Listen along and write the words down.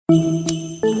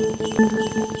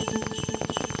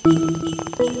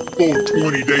whole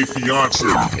 20-day fiance.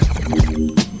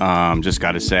 Just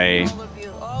gotta say,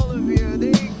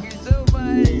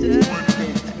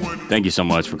 thank you so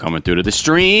much for coming through to the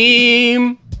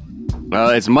stream.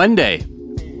 It's Monday.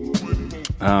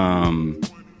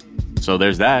 So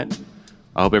there's that.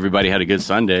 I hope everybody had a good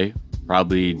Sunday.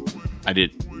 Probably, I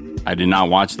did not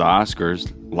watch the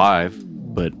Oscars live,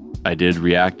 but I did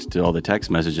react to all the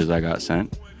text messages I got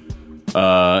sent.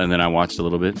 And then I watched a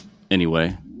little bit.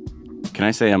 Anyway, can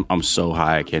I say I'm so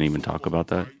high I can't even talk about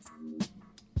that?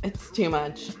 It's too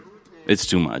much. It's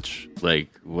too much. Like,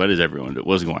 what is everyone doing?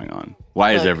 What's going on?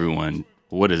 Why is everyone...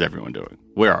 What is everyone doing?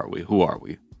 Where are we? Who are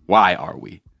we? Why are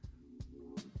we?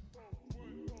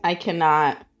 I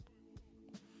cannot...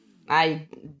 I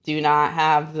do not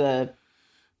have the...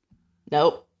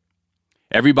 Nope.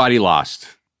 Everybody lost.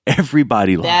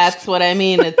 Everybody lost. That's what I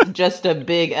mean. It's just a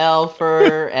big L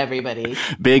for everybody.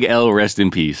 Big L, rest in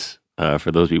peace.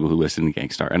 For those people who listen to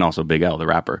Gangstar, and also Big L, the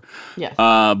rapper. Yes.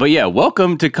 But yeah,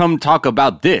 welcome to come talk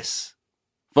about this.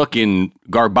 Fucking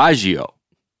Garbaggio.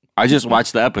 I just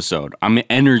watched the episode. I'm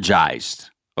energized.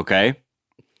 Okay.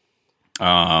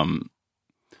 What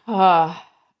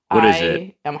is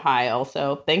it? I am high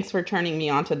also. Thanks for turning me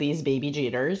on to these baby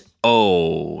Jeters.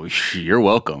 Oh, you're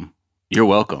welcome. You're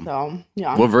welcome. So,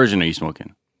 yeah. What version are you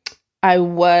smoking? I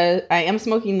am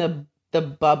smoking the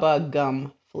Bubba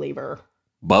Gum flavor.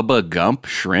 Bubba Gump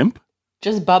shrimp?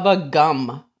 Just Bubba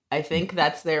Gum. I think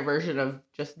that's their version of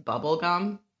just bubble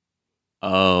gum.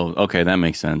 Oh, okay, that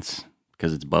makes sense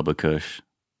because it's Bubba Kush.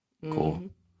 Cool.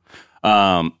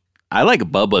 Mm-hmm. I like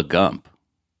Bubba Gump.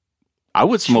 I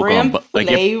would smoke shrimp on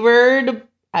flavored.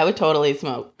 I would totally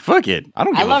smoke. Fuck it. I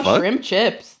don't give a fuck. I love shrimp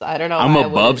chips. I don't know. I'm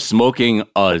above smoking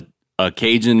a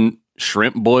Cajun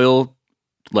shrimp boil,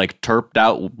 like terped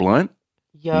out blunt.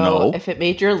 Yo, no. If it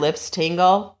made your lips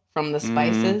tingle from the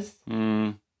spices,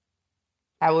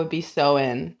 I would be so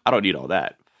in. I don't need all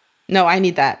that. No, I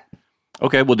need that.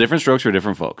 Okay, well, different strokes for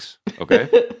different folks. Okay.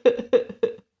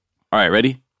 All right,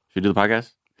 ready? Should we do the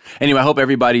podcast? Anyway, I hope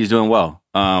everybody's doing well.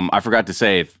 I forgot to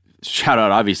say, shout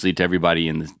out obviously to everybody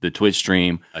in the Twitch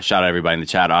stream. Shout out everybody in the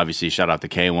chat. Obviously, shout out to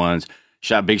K1s.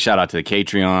 Big shout out to the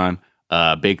Patreon.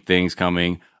 Big things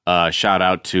coming. Shout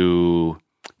out to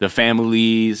the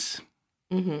families.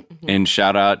 And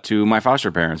shout out to my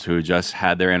foster parents who just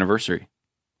had their anniversary.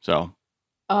 So.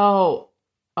 Oh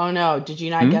no. Did you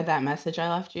not get that message I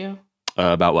left you?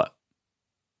 About what?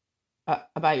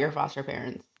 About your foster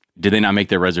parents. Did they not make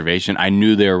their reservation? I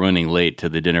knew they were running late to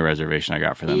the dinner reservation I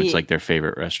got for them. It's like their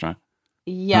favorite restaurant.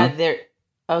 Yeah, they're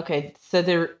okay. So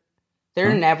they're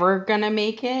never gonna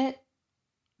make it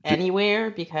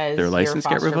anywhere because their license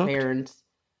your get foster revoked? parents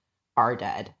are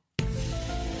dead.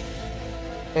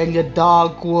 And your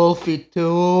dog Wolfie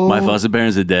too. My foster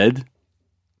parents are dead?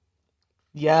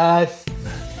 Yes.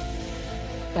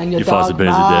 And your foster dog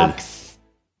parents are dead. Max.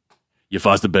 Your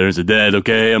foster parents are dead,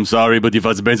 okay? I'm sorry, but your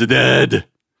foster parents are dead.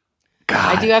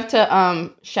 God. I do have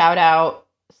to shout out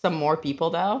some more people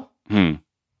though.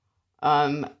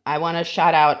 I want to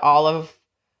shout out all of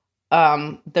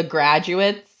the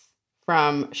graduates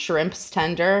from Shrimp's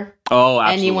Tender. Oh,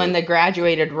 absolutely. Anyone that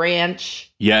graduated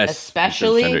Ranch. Yes.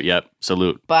 Especially. Tender. Yep.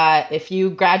 Salute. But if you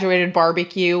graduated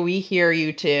Barbecue, we hear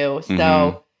you too.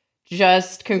 So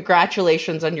just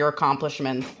congratulations on your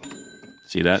accomplishments.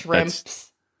 See that?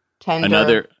 Shrimp's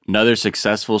Tender. Another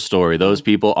successful story. Those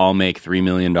people all make $3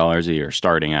 million a year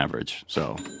starting average.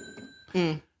 So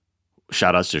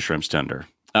shout outs to Shrimp's Tender.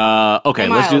 Okay, hey,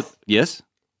 let's do... Miles. Yes?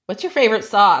 What's your favorite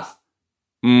sauce?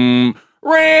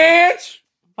 Ranch!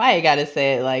 Why you gotta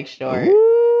say it like short?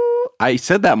 Ooh, I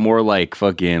said that more like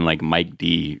fucking like Mike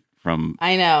D from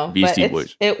I know, Beastie but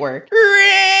Boys. It worked.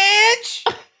 Ranch!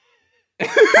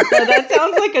 So that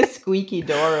sounds like a squeaky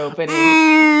door opening.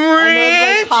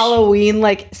 And those like Halloween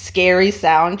like scary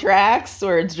soundtracks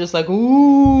where it's just like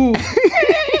ooh.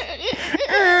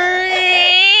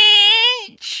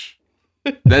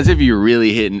 That's if you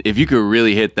really hit. If you could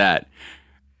really hit that.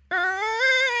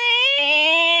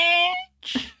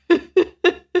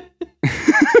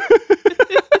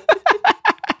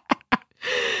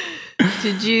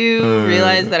 Did you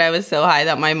realize that I was so high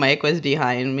that my mic was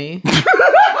behind me?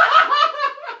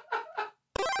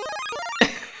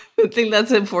 I think that's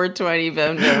a 420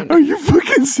 bone. Are you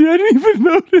fucking serious? I didn't even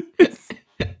notice.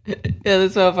 Yeah,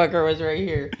 this motherfucker was right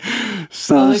here.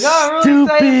 So I was like, oh, I'm really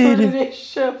excited stupid. for today's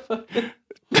show.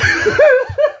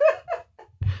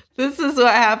 This is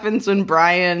what happens when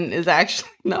Brian is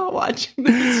actually not watching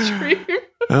the stream.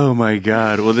 Oh my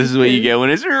god. Well, this is what you get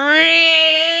when it's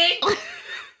ring.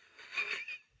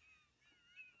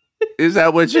 Is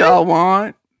that what y'all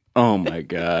want? Oh my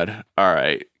god. All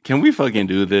right. Can we fucking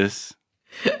do this?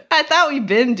 I thought we've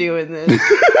been doing this.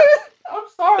 I'm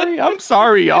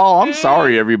sorry, y'all. I'm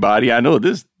sorry, everybody. I know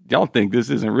this. Y'all think this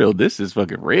isn't real. This is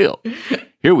fucking real.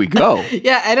 Here we go.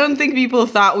 Yeah, I don't think people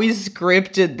thought we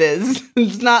scripted this.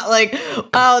 It's not like,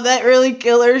 oh, that really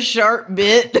killer sharp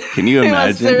bit. Can you imagine? We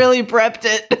must have really prepped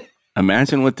it.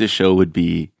 Imagine what this show would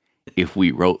be if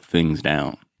we wrote things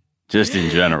down, just in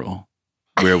general,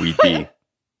 where we'd be.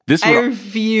 I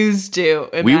refuse to.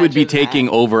 We would be taking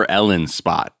over Ellen's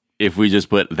spot if we just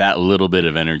put that little bit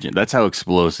of energy. That's how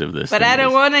explosive this But thing I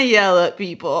don't want to yell at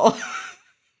people.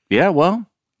 Yeah, well,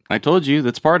 I told you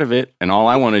that's part of it. And all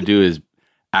I want to do is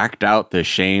act out the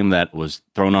shame that was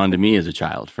thrown onto me as a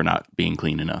child for not being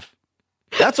clean enough.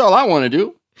 That's all I want to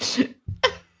do.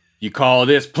 You call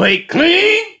this plate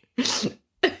clean?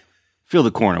 Feel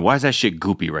the corner. Why is that shit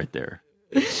goopy right there?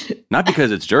 Not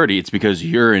because it's dirty. It's because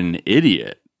you're an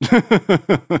idiot.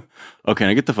 Okay,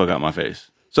 now get the fuck out of my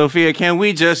face. Sophia, can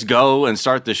we just go and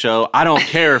start the show? I don't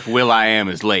care if Will.i.am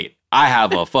is late. I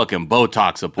have a fucking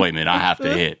Botox appointment I have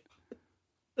to hit.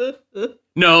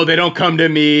 No, they don't come to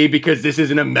me because this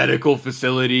isn't a medical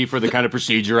facility for the kind of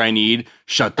procedure I need.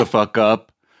 Shut the fuck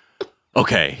up.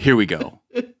 Okay, here we go.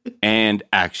 And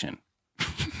action.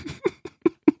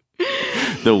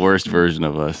 The worst version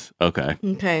of us. Okay.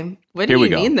 Okay. What do you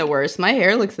mean the worst? My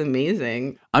hair looks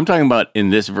amazing. I'm talking about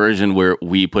in this version where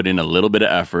we put in a little bit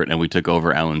of effort and we took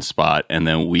over Ellen's spot, and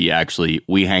then we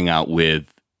hang out with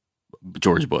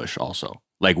George Bush also.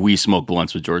 Like, we smoke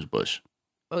blunts with George Bush.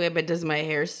 Okay, but does my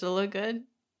hair still look good?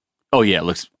 Oh, yeah.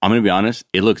 I'm going to be honest.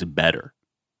 It looks better.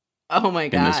 Oh, my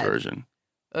God. In this version.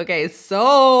 Okay,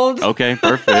 sold. Okay,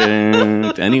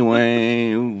 perfect.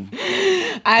 Anyway.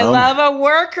 I love a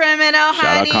war criminal,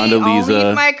 honey. Shout out Condoleezza. Only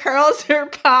if my curls are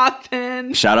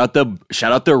popping. Shout out the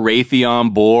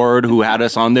Raytheon board who had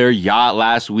us on their yacht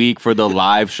last week for the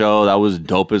live show. That was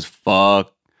dope as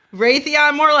fuck.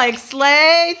 Raytheon, more like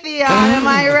Slaytheon, am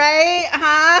I right?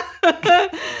 Huh?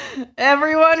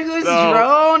 Everyone who's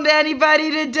droned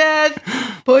anybody to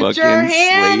death, put your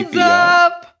hands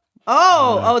up.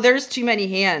 Oh, there's too many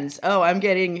hands. Oh, I'm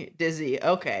getting dizzy.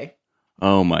 Okay.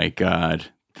 Oh my God.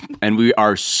 And we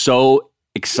are so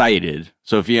excited.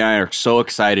 Sophia and I are so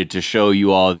excited to show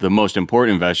you all the most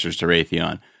important investors to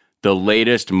Raytheon. The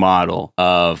latest model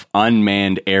of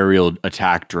unmanned aerial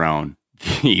attack drone,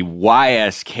 the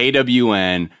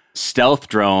YSKWN stealth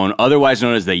drone, otherwise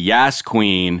known as the Yas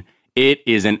Queen. It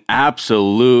is an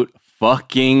absolute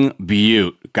fucking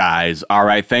beaut, guys. All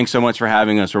right. Thanks so much for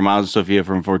having us. We're Miles and Sophia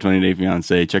from 420 Day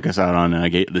Fiancé. Check us out on the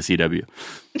CW.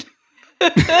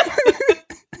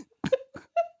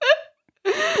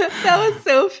 That was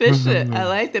so efficient. I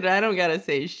liked it. I don't got to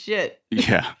say shit.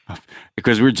 Yeah.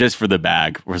 Because we're just for the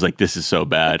bag. We're like, this is so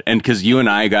bad. And because you and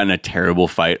I got in a terrible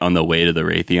fight on the way to the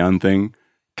Raytheon thing.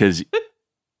 Because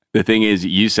the thing is,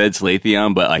 you said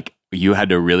Slaytheon, but like, you had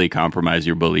to really compromise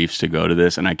your beliefs to go to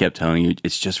this. And I kept telling you,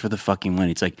 it's just for the fucking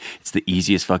money. It's like, it's the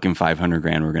easiest fucking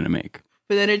 $500,000 we're going to make.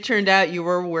 But then it turned out you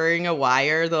were wearing a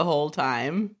wire the whole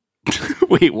time.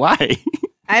 Wait, why?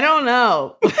 I don't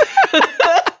know.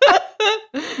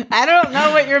 I don't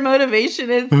know what your motivation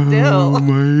is still. Oh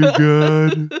my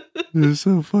God. It's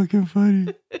so fucking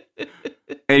funny.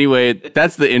 Anyway,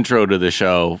 that's the intro to the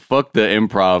show. Fuck the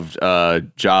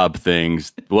improv job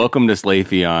things. Welcome to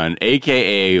Slaytheon,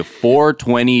 a.k.a.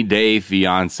 420 Day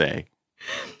Fiancé.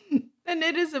 And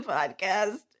it is a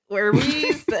podcast where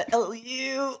we sell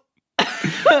you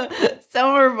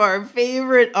some of our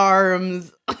favorite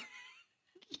arms.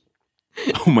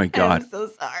 Oh my God. I'm so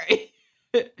sorry.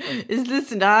 Is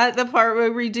this not the part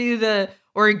where we do the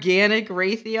organic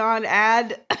Raytheon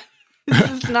ad?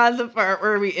 This is not the part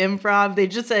where we improv. They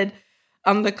just said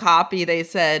on the copy, they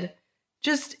said,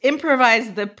 just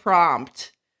improvise the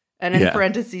prompt. And in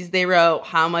parentheses, they wrote,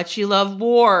 how much you love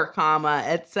war, comma,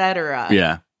 etc.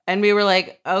 Yeah. And we were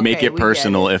like, okay. Make it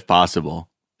personal if possible.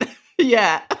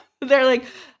 Yeah. They're like,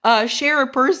 share a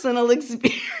personal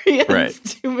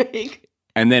experience to make.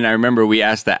 And then I remember we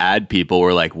asked the ad people,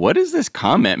 we're like, what does this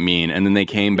comment mean? And then they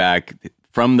came back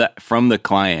from the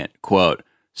client, quote,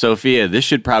 Sophia, this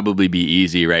should probably be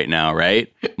easy right now,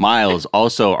 right? Miles,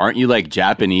 also, aren't you like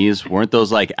Japanese? Weren't those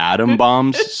like atom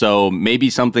bombs? So maybe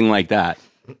something like that.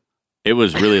 It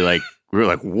was really like, we were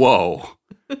like, whoa.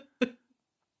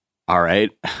 All right.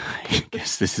 I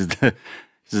guess this is the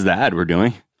ad we're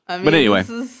doing. I mean, but anyway.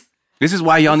 This is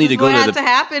why y'all need to go to what had to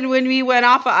happen when we went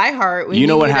off of iHeart. You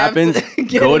know what happens?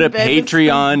 Go to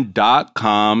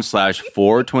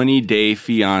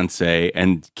patreon.com/420dayfiance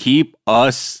and keep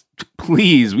us,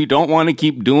 please. We don't want to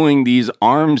keep doing these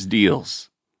arms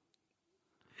deals.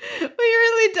 We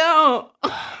really don't.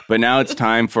 But now it's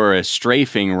time for a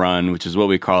strafing run, which is what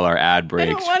we call our ad I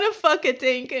breaks. don't want to fuck a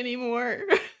tank anymore.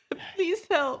 Please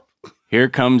help. Here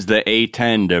comes the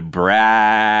A10 to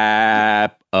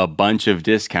brap a bunch of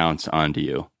discounts onto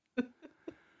you.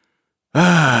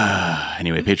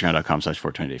 Anyway,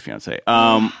 patreon.com/420dayfiance.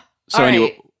 So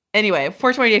anyway,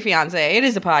 420 Day Fiance. It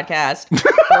is a podcast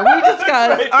where we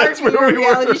discuss our favorite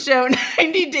reality show,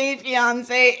 90 Day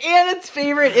Fiance, and its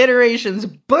favorite iterations.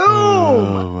 Boom!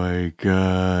 Oh my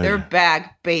god. They're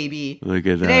back, baby. Look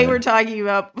at that. Today we're talking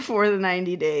about Before the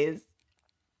 90 Days.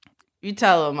 You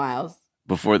tell them, Miles.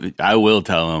 I will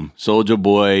tell him. Soulja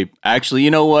Boy. Actually,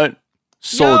 you know what?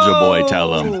 Soulja Boy,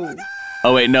 tell him.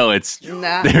 Oh wait, no, it's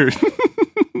nah.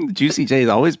 Juicy J is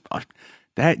always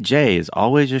that J is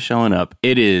always just showing up.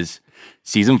 It is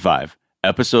season 5,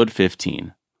 episode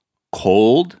 15.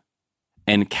 Cold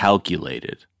and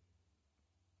calculated.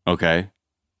 Okay.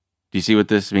 Do you see what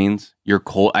this means? You're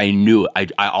cold. I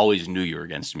always knew you were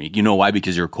against me. You know why?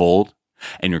 Because you're cold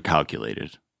and you're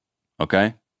calculated.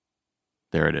 Okay?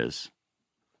 There it is.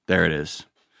 There it is.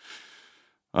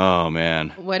 Oh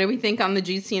man. What do we think on the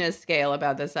juiciness scale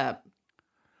about this up?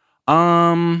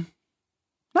 Not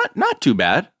too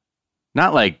bad.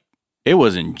 Not like it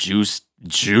wasn't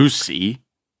juicy.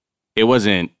 It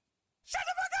wasn't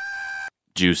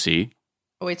juicy.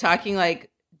 Are we talking like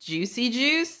juicy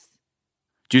juice?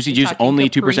 Juicy juice, only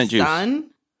 2% juice.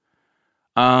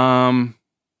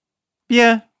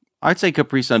 Yeah, I'd say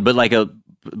Capri Sun, but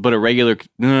a regular.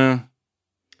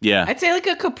 Yeah, I'd say like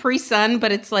a Capri Sun,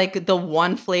 but it's like the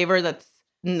one flavor that's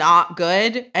not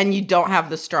good, and you don't have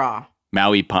the straw.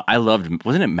 Maui Punch.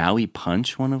 Wasn't it Maui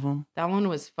Punch? One of them. That one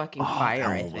was fucking fire. That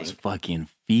I one think was fucking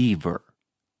fever.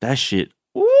 That shit.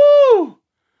 Woo!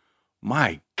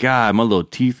 My God, my little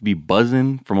teeth be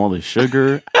buzzing from all the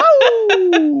sugar.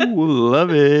 Ow!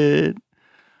 Love it.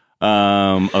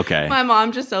 Okay. My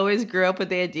mom just always grew up with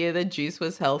the idea that juice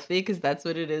was healthy because that's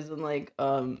what it is in like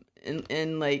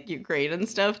in like Ukraine and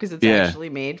stuff because it's actually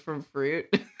made from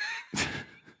fruit.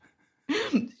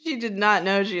 She did not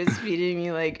know she was feeding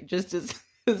me like just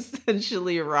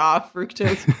essentially raw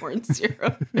fructose corn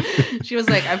syrup. She was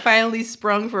like, I finally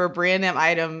sprung for a brand name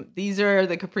item. These are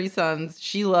the Capri Suns.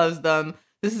 She loves them.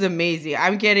 This is amazing.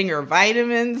 I'm getting her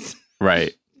vitamins.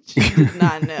 Right. She did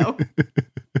not know.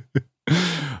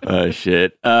 Oh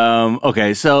shit.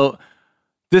 Okay, so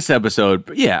this episode,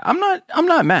 yeah, I'm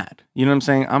not mad. You know what I'm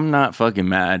saying? I'm not fucking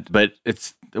mad, but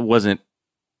I wasn't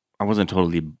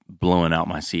totally blowing out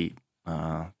my seat.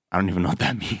 I don't even know what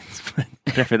that means, but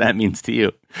whatever that means to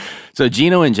you. So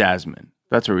Gino and Jasmine,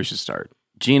 that's where we should start.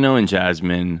 Gino and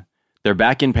Jasmine, they're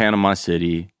back in Panama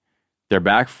City. They're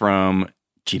back from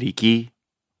Chiriquí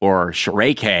or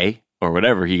Chiriquí or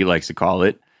whatever he likes to call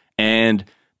it. And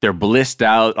they're blissed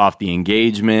out off the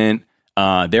engagement.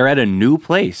 They're at a new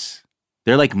place.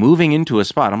 They're like moving into a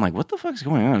spot. I'm like, what the fuck's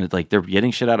going on? It's like they're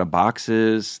getting shit out of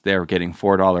boxes. They're getting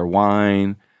 $4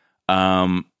 wine.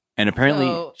 And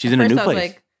apparently she's in a new place.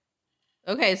 Like,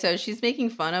 okay, so she's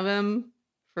making fun of him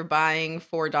for buying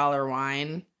 $4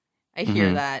 wine. I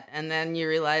hear that. And then you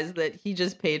realize that he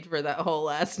just paid for that whole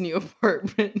ass new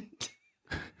apartment.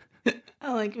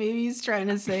 I'm like, maybe he's trying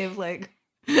to save like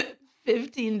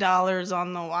 $15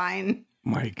 on the wine.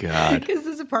 My God. Because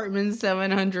this apartment's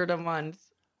 $700 a month.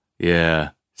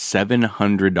 Yeah.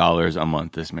 $700 a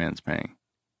month this man's paying.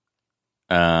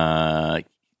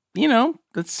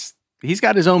 He's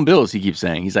got his own bills, he keeps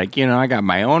saying. He's like, I got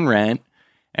my own rent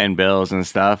and bills and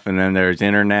stuff. And then there's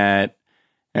internet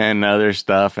and other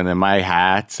stuff. And then my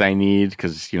hats I need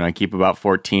because, I keep about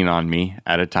 14 on me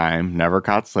at a time. Never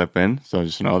caught slipping. So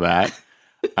just know that.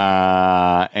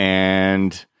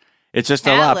 And it's just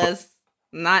Atlas, a lot.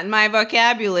 Not in my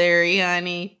vocabulary,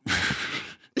 honey.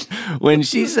 When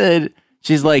she said...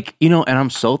 She's like, and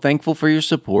I'm so thankful for your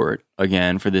support,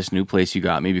 again, for this new place you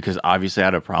got me, because obviously I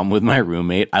had a problem with my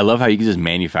roommate. I love how you can just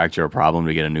manufacture a problem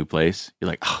to get a new place.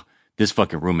 You're like, oh, this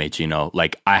fucking roommate,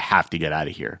 like, I have to get out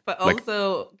of here. But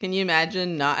also, can you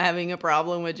imagine not having a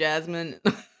problem with Jasmine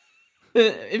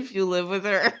if you live with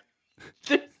her?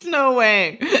 There's no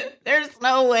way. There's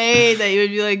no way that you would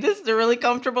be like, this is a really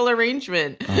comfortable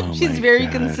arrangement. Oh, she's very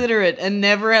considerate and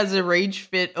never has a rage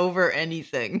fit over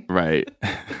anything. Right.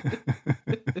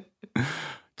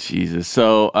 Jesus.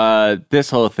 So this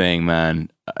whole thing,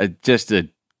 man,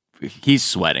 he's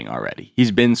sweating already.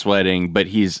 He's been sweating, but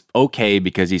he's okay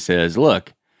because he says,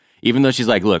 look, even though she's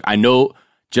like, look, I know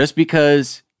just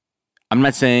because I'm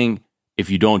not saying if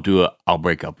you don't do it, I'll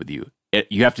break up with you.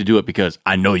 You have to do it because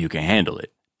I know you can handle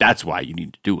it. That's why you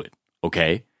need to do it.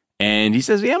 Okay. And he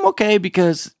says, yeah, I'm okay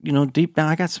because, deep down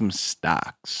I got some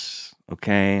stocks.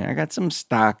 Okay, I got some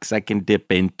stocks I can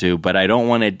dip into, but I don't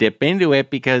want to dip into it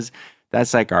because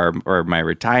that's like my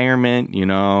retirement, you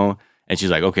know. And she's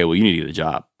like, okay, well, you need to get a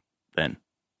job then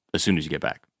as soon as you get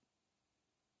back.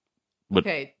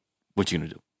 Okay. What you gonna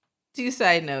do? 2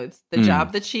 side notes. The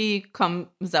job that she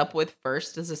comes up with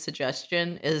first as a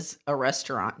suggestion is a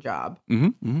restaurant job,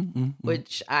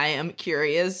 which I am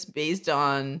curious, based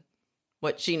on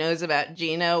what she knows about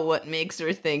Gina, what makes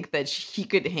her think that she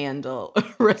could handle a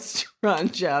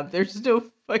restaurant job. There's no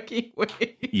fucking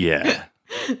way. Yeah.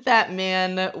 That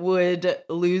man would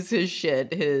lose his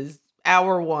shit his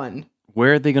hour one.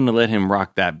 Where are they going to let him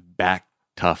rock that back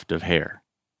tuft of hair?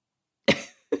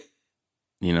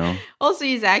 You know? Also,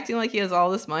 he's acting like he has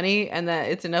all this money and that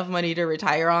it's enough money to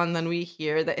retire on. Then we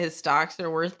hear that his stocks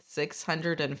are worth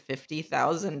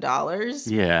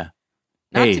 $650,000. Yeah.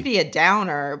 Not to be a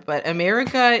downer, but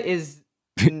America is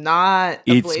not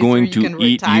a it's place going where you to can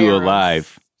eat retire you on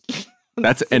alive.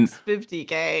 That's and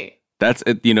 $650K. That's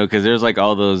you know, because there's like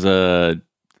all those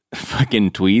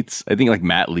fucking tweets. I think like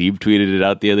Matt Lieb tweeted it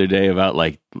out the other day about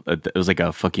like it was like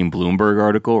a fucking Bloomberg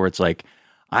article where it's like,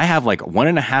 I have like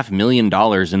 $1.5 million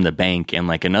in the bank and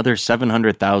like another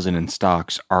 700,000 in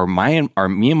stocks. Are me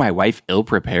and my wife ill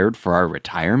prepared for our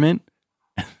retirement?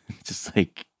 It's just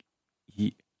like,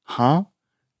 huh?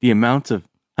 The amounts of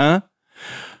So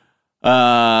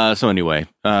anyway,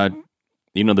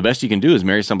 you know, the best you can do is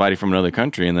marry somebody from another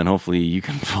country, and then hopefully you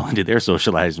can fall into their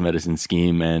socialized medicine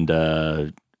scheme and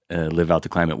live out the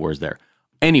climate wars there.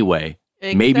 Anyway.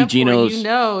 Except maybe Gino's. You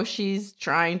know, she's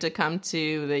trying to come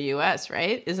to the U.S.,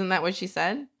 right? Isn't that what she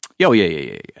said? Oh,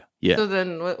 yeah. So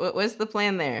then what's the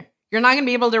plan there? You're not going to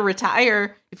be able to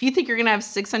retire. If you think you're going to have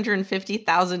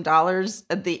 $650,000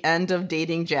 at the end of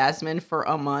dating Jasmine for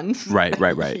a month. Right.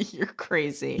 You're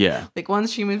crazy. Yeah. Like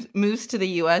once she moves to the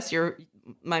U.S.,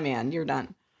 my man, you're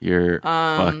done. You're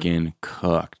fucking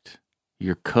cooked.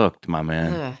 You're cooked, my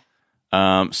man.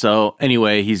 Ugh. So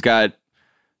anyway, he's got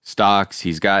stocks,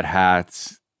 he's got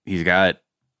hats, he's got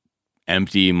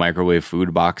empty microwave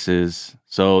food boxes.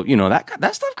 So, you know, that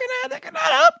stuff can add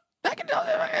up. That can,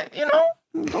 you know,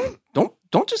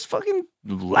 don't just fucking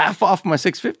laugh off my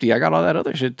 650. I got all that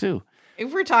other shit too.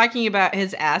 If we're talking about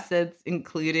his assets,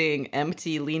 including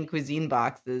empty Lean Cuisine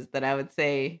boxes, then I would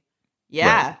say,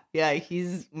 yeah,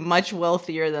 he's much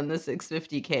wealthier than the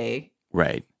 650K.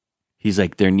 Right. He's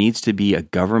like, there needs to be a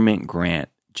government grant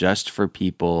just for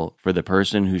the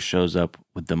person who shows up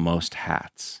with the most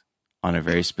hats on a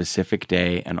very specific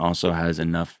day and also has at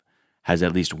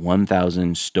least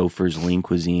 1,000 Stouffer's Lean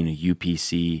Cuisine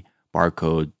UPC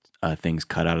barcode things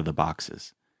cut out of the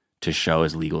boxes to show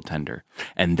as legal tender.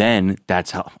 And then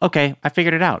that's how, okay, I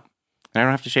figured it out. I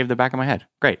don't have to shave the back of my head.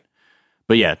 Great.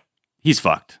 But yeah, he's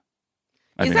fucked.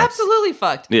 He's absolutely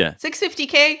fucked. Yeah.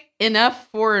 650K, enough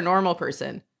for a normal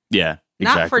person. Yeah.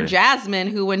 Not exactly. for Jasmine,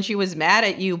 who, when she was mad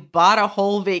at you, bought a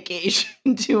whole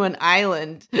vacation to an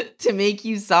island to make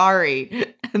you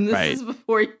sorry. And this is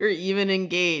before you're even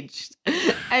engaged.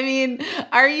 I mean,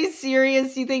 are you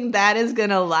serious? You think that is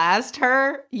going to last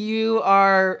her? You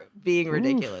are being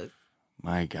ridiculous. Oof.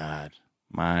 My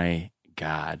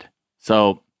God.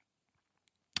 So,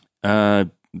 there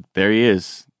he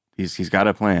is. He's got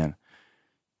a plan.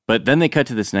 But then they cut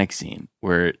to this next scene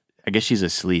where I guess she's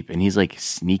asleep and he's like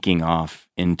sneaking off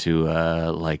into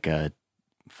like a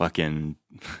fucking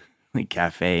like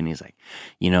cafe, and he's like,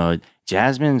 you know,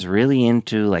 Jasmine's really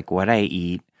into like what I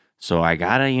eat, so I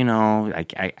gotta, you know,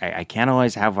 I can't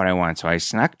always have what I want, so I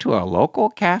snuck to a local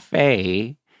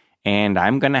cafe and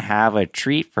I'm gonna have a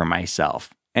treat for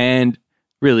myself. And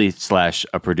really /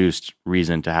 a produced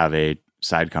reason to have a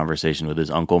side conversation with his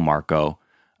uncle Marco.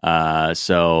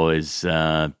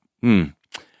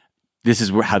 This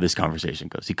is how this conversation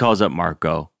goes. He calls up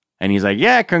Marco and he's like,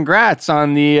 yeah, congrats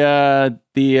on the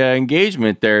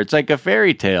engagement there. It's like a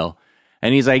fairy tale.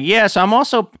 And he's like, yeah, so I'm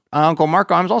also, Uncle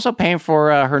Marco, I'm also paying for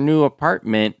her new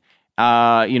apartment,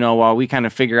 you know, while we kind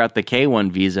of figure out the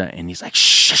K1 visa. And he's like,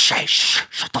 shut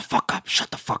the fuck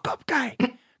up, guy.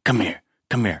 Come here.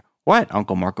 What,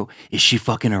 Uncle Marco? Is she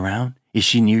fucking around? Is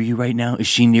she near you right now? Is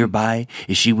she nearby?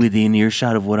 Is she within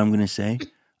earshot of what I'm going to say?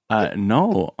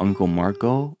 No, Uncle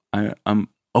Marco. I'm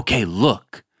okay.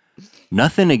 Look,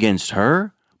 nothing against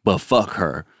her, but fuck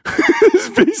her. It's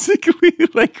basically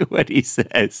like what he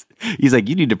says. He's like,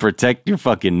 you need to protect your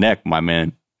fucking neck, my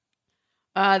man.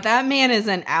 That man is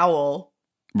an owl,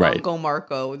 right? Uncle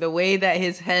Marco. The way that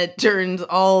his head turns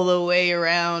all the way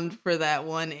around for that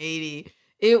 180,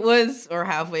 it was, or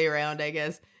halfway around, I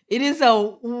guess. It is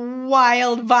a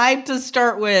wild vibe to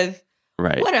start with.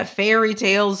 Right. What a fairy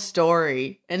tale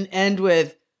story, and end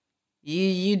with.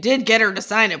 You did get her to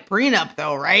sign a prenup,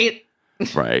 though, right?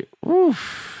 Right.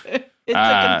 Oof. It took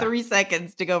him 3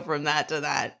 seconds to go from that to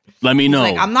that. Let me know.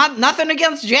 He's like, I'm nothing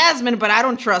against Jasmine, but I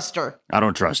don't trust her. I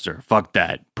don't trust her. Fuck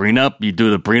that. Prenup? You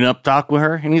do the prenup talk with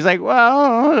her? And he's like,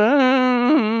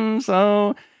 well,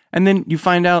 so. And then you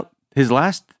find out his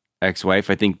last ex-wife,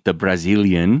 I think the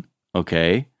Brazilian,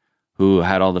 okay, who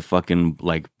had all the fucking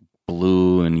like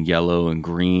blue and yellow and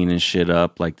green and shit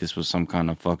up. Like this was some kind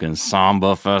of fucking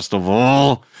samba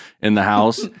festival in the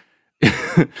house.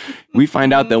 We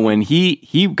find out that when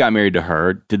he got married to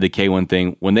her, did the K1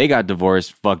 thing, when they got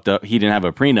divorced, fucked up, he didn't have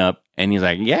a prenup, and he's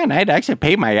like, yeah, and I had to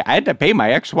pay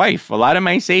my ex-wife a lot of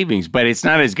my savings, but it's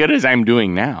not as good as I'm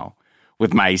doing now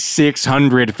with my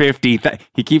 650.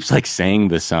 He keeps like saying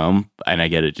the sum, and I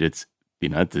get it. It's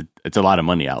it's a lot of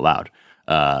money out loud.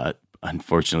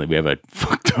 Unfortunately, we have a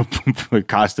fucked up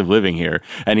cost of living here.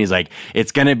 And he's like,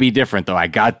 it's going to be different, though. I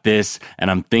got this,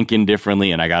 and I'm thinking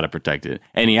differently, and I got to protect it.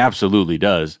 And he absolutely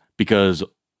does, because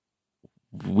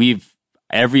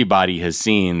everybody has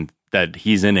seen that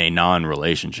he's in a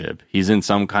non-relationship. He's in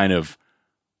some kind of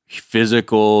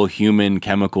physical, human,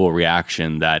 chemical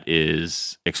reaction that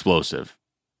is explosive,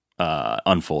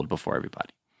 unfold before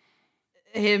everybody.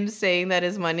 Him saying that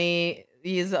his money...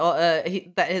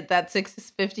 that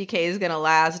 650K is gonna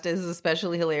last is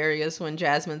especially hilarious when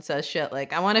Jasmine says shit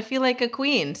like, I want to feel like a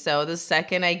queen, so the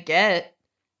second I get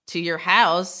to your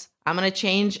house, I'm gonna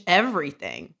change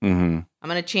everything. Mm-hmm. I'm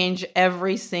gonna change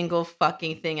every single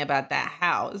fucking thing about that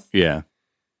house. Yeah.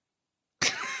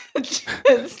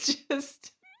 It's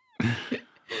just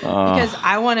because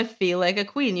I want to feel like a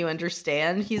queen, you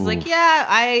understand? He's like,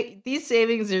 yeah, these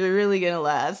savings are really gonna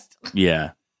last.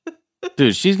 Yeah.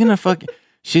 Dude, she's gonna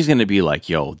be like,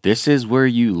 yo, this is where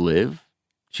you live?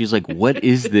 She's like, what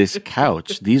is this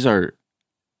couch? These are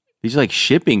like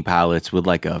shipping pallets with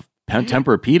like a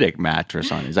Tempur-Pedic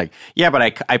mattress on it. He's like, yeah,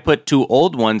 but I put 2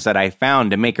 old ones that I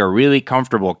found to make a really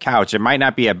comfortable couch. It might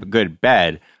not be a good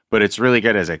bed, but it's really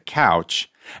good as a couch.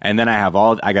 And then I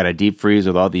got a deep freeze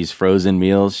with all these frozen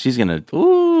meals. She's gonna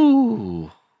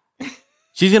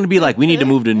be like, we need to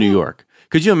move to New York.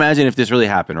 Could you imagine if this really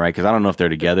happened, right? Because I don't know if they're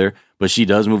together, but she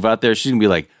does move out there. She's going to be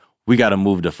like, we got to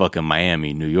move to fucking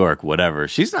Miami, New York, whatever.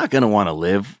 She's not going to want to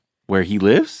live where he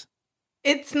lives.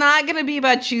 It's not going to be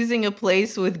about choosing a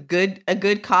place with a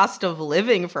good cost of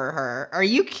living for her. Are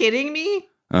you kidding me?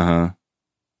 Uh-huh.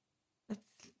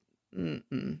 I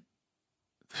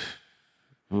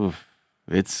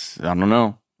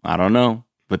don't know.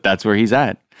 But that's where he's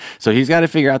at. So he's got to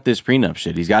figure out this prenup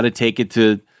shit. He's got to take it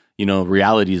to,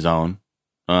 reality zone.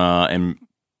 And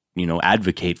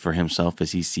advocate for himself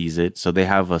as he sees it. So they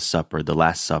have a supper, the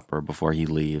last supper before he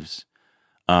leaves.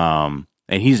 And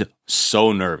he's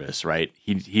so nervous, right?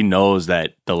 He knows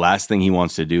that the last thing he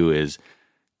wants to do is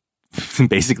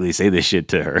basically say this shit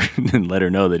to her and let her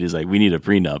know that he's like, we need a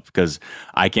prenup because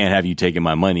I can't have you taking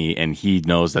my money. And he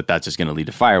knows that that's just going to lead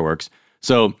to fireworks.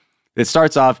 So it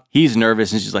starts off, he's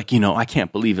nervous and she's like, I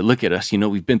can't believe it. Look at us.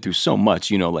 We've been through so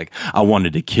much, like I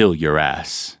wanted to kill your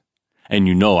ass.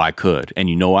 And I could, and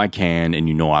I can,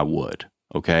 and I would.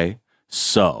 Okay?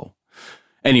 So,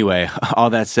 anyway, all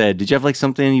that said, did you have like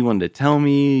something you wanted to tell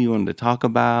me, you wanted to talk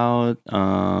about?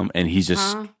 And he's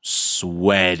just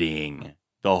sweating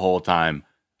the whole time.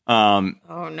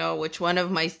 Oh no, which one of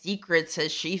my secrets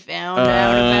has she found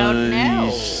out about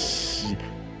now?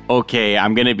 Okay,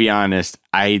 I'm going to be honest.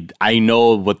 I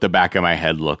know what the back of my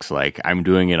head looks like. I'm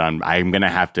doing it I'm going to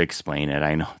have to explain it.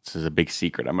 I know this is a big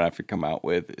secret I'm going to have to come out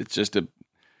with. It's just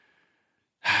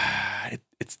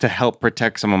it's to help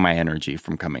protect some of my energy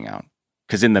from coming out.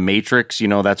 Because in the Matrix,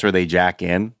 that's where they jack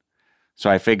in. So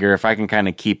I figure if I can kind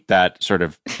of keep that sort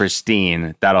of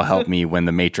pristine, that'll help me when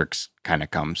the Matrix kind of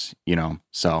comes,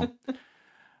 So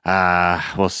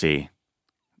we'll see.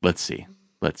 Let's see.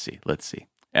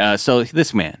 So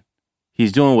this man,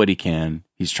 he's doing what he can.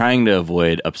 He's trying to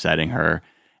avoid upsetting her.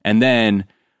 And then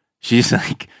she's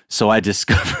like,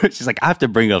 she's like, I have to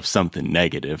bring up something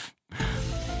negative.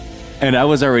 And I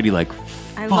was already like,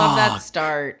 fuck. I love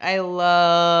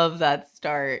that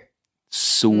start.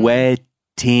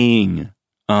 Sweating.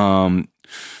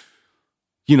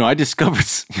 I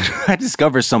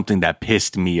discovered something that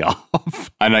pissed me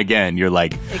off. And again, you're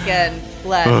like,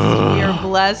 blessed. You're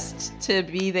blessed to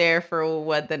be there for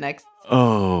what the next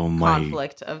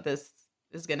conflict of this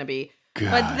is going to be.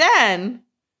 God. But then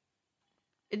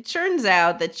it turns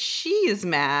out that she is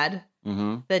mad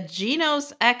that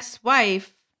Gino's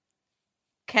ex-wife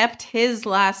kept his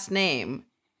last name,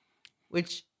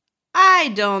 which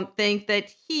I don't think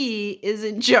that he is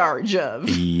in charge of.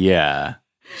 Yeah.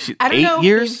 I don't know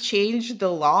if they've changed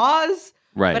the laws,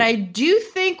 Right. But I do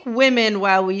think women,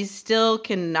 while we still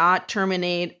cannot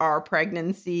terminate our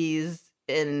pregnancies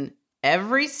in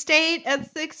every state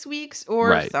at 6 weeks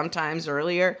or sometimes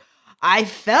earlier, I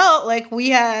felt like we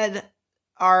had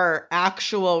our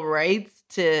actual rights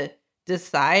to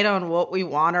decide on what we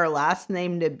want our last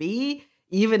name to be,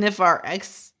 even if our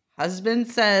ex-husband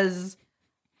says,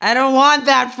 I don't want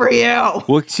that for you.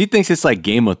 Well, she thinks it's like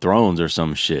Game of Thrones or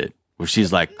some shit, where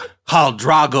she's like, Khal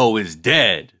Drago is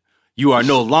dead. You are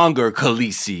no longer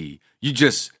Khaleesi. You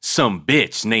just some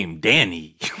bitch named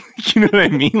Danny. You know what I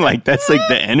mean? Like, that's like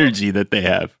the energy that they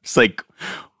have. It's like,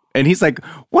 and he's like,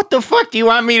 what the fuck do you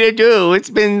want me to do? It's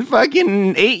been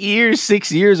fucking 8 years,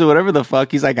 6 years, or whatever the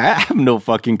fuck. He's like, I have no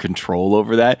fucking control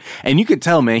over that. And you could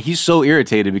tell, man, he's so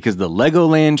irritated because the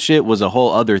Legoland shit was a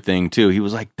whole other thing, too. He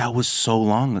was like, that was so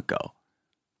long ago.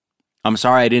 I'm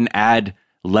sorry I didn't add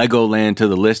Legoland to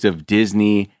the list of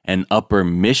Disney and Upper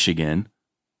Michigan,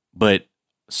 but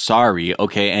sorry.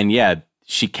 Okay. And yeah,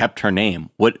 she kept her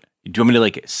name. What do you want me to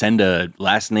like send a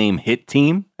last name hit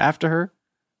team after her?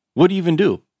 What do you even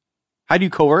do? How do you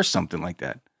coerce something like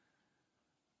that?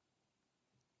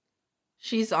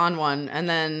 She's on one. And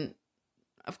then,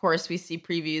 of course, we see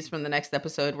previews from the next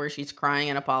episode where she's crying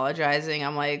and apologizing.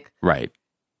 I'm like, right.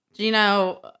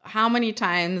 Gino, how many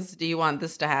times do you want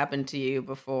this to happen to you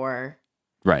before?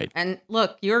 Right. And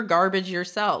look, you're garbage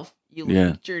yourself. You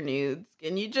leaked your nudes.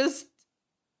 Can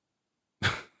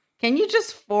you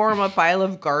just form a pile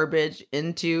of garbage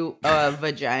into a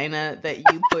vagina that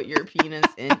you put your penis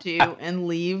into and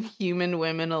leave human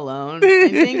women alone? I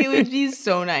think it would be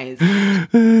so nice.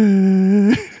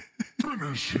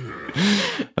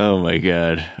 Oh my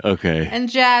God. Okay. And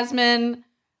Jasmine,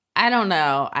 I don't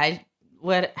know.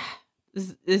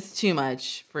 This is too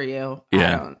much for you.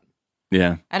 Yeah.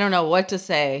 I don't know what to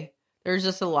say. There's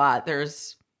just a lot.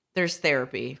 There's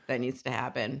therapy that needs to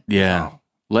happen. Yeah. So.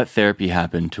 Let therapy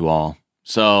happen to all.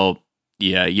 So,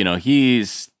 yeah, you know,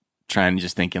 he's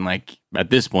just thinking like, at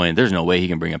this point, there's no way he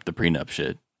can bring up the prenup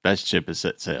shit. That ship is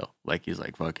set sail. Like, he's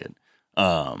like, fuck it.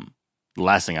 The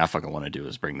last thing I fucking want to do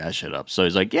is bring that shit up. So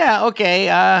he's like, yeah, okay.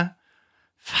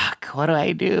 Fuck, what do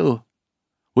I do?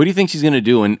 What do you think she's going to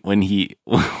do when he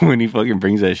fucking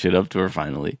brings that shit up to her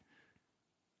finally?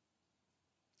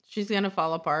 She's going to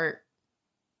fall apart.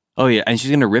 Oh, yeah, and she's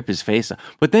going to rip his face off.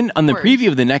 But then on the preview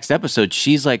of the next episode,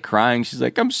 she's like crying. She's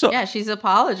like, I'm so... Yeah, she's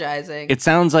apologizing. It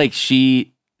sounds like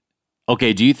she...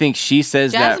 Okay, do you think she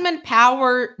says Jasmine's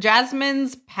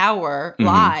power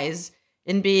lies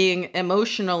in being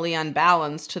emotionally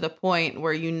unbalanced to the point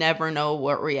where you never know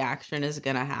what reaction is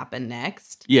going to happen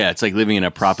next. Yeah, it's like living in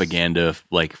a propaganda,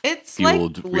 like, it's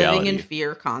fueled like reality. Living in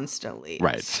fear constantly.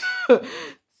 Right.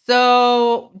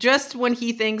 So just when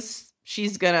he thinks...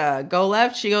 she's gonna go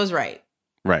left, she goes right.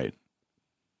 Right.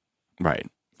 Okay.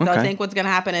 So I think what's gonna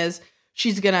happen is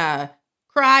she's gonna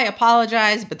cry,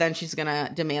 apologize, but then she's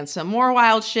gonna demand some more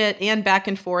wild shit and back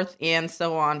and forth and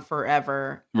so on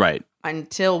forever. Right.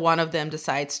 Until one of them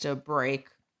decides to break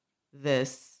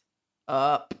this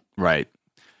up. Right.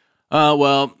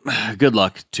 Well, good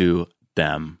luck to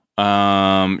them.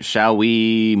 Shall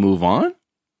we move on?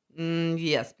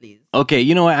 Yes, please. Okay,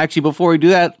 you know what? Actually, before we do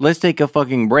that, let's take a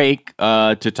fucking break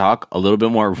to talk a little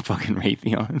bit more fucking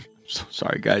Raytheon. So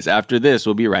sorry, guys. After this,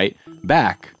 we'll be right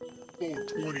back.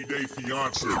 20-day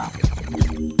fiance.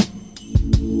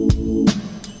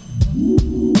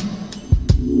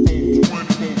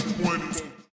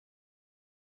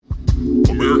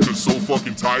 America's so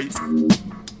fucking tight.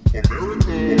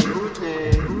 America.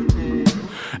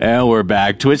 And we're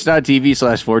back.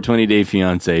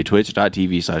 Twitch.tv/420dayfiance.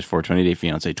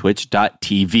 Twitch.tv/420dayfiance.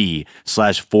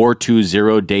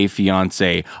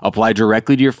 Twitch.tv/420dayfiance. Apply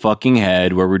directly to your fucking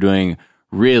head, where we're doing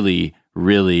really,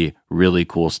 really, really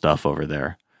cool stuff over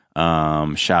there.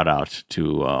 Shout out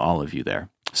to all of you there.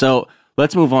 So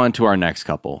let's move on to our next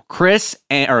couple.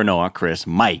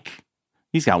 Mike.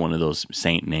 He's got one of those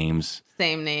saint names.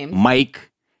 Same name. Mike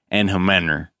and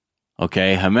Jimenez.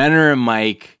 Okay, Jimenez and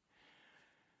Mike.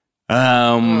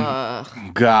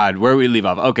 God, where we leave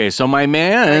off? Okay, so my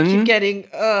man.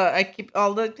 I keep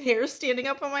all the hair standing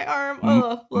up on my arm.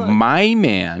 Look. My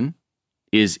man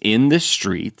is in the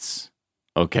streets,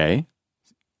 okay,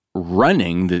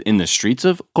 running in the streets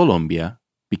of Colombia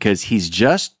because he's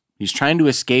trying to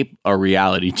escape a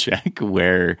reality check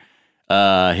where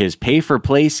his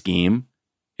pay-for-play scheme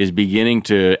is beginning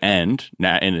to end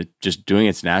and just doing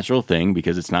its natural thing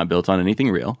because it's not built on anything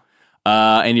real.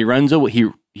 And he runs away.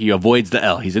 He avoids the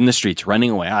L. He's in the streets running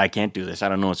away. I can't do this. I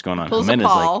don't know what's going on. Pulls a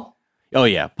Paul. Oh,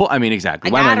 yeah. I mean, exactly.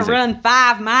 I gotta run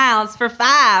 5 miles for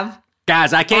 5.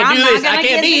 Guys, I can't I'm do not this. gonna I get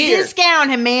can't the be here.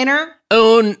 discount, Manor.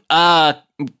 Un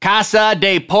casa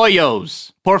de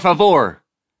pollos, por favor.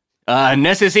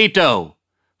 Necesito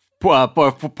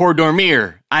por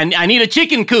dormir. I need a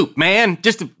chicken coop, man,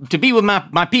 just to be with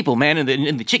my people, man,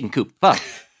 in the chicken coop. Fuck.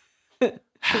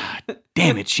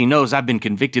 Damn it, she knows I've been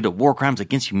convicted of war crimes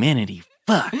against humanity.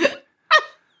 Fuck.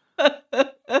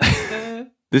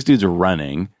 This dude's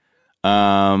running.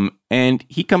 And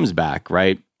he comes back,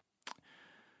 right?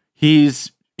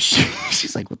 She's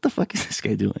like, what the fuck is this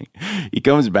guy doing? He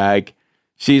comes back.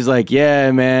 She's like,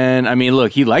 yeah, man. I mean,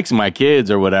 look, he likes my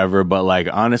kids or whatever, but like,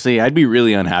 honestly, I'd be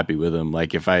really unhappy with him.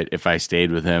 Like if I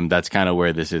stayed with him, that's kind of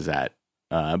where this is at.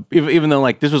 Even though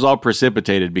like this was all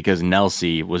precipitated because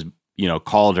Nelsie was,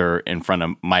 called her in front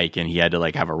of Mike and he had to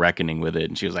like have a reckoning with it.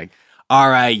 And she was like, all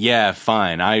right, yeah,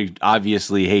 fine. I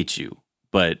obviously hate you,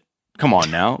 but come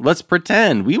on now. Let's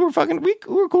pretend we were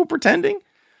cool pretending.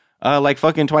 Like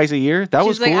fucking twice a year. That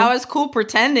was like, cool. I was cool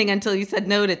pretending until you said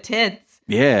no to tits.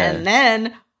 Yeah. And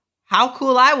then how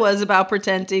cool I was about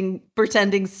pretending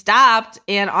stopped.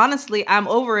 And honestly, I'm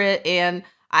over it. And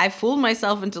I fooled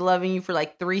myself into loving you for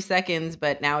like 3 seconds,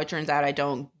 but now it turns out I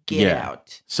don't get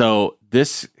out. So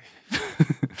this,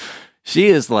 she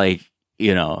is like,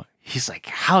 he's like,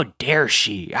 how dare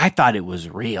she? I thought it was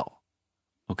real.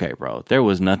 Okay, bro. There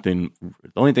was nothing.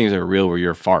 The only things that were real were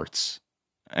your farts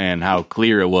and how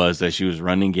clear it was that she was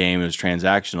running game. It was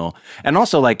transactional. And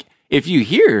also, like, if you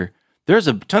hear, there's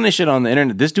a ton of shit on the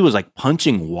internet. This dude was like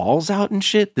punching walls out and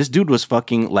shit. This dude was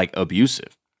fucking like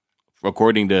abusive,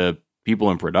 according to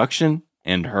people in production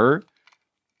and her.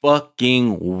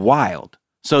 Fucking wild.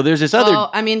 So there's this other. Well,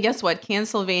 I mean, guess what?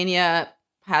 Cancylvania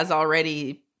has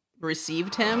already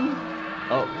received him.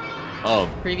 Oh.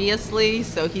 Previously,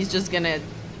 so he's just gonna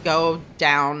go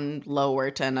down lower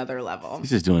to another level.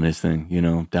 He's just doing his thing,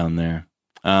 down there.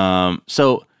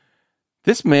 So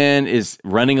this man is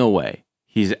running away.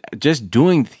 He's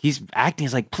acting.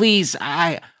 He's like, please,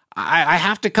 I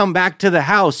have to come back to the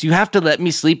house. You have to let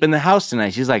me sleep in the house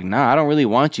tonight. She's like, nah, I don't really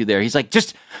want you there. He's like,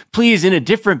 just please, in a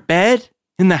different bed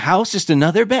in the house, just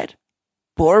another bed.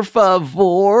 Por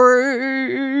favor.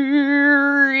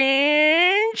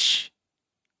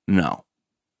 No.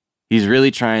 He's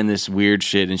really trying this weird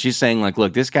shit. And she's saying, like,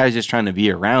 look, this guy's just trying to be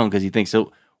around because he thinks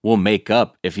we'll make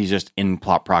up if he's just in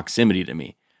proximity to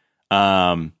me.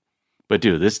 But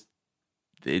dude, this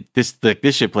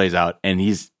shit plays out and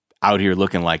he's out here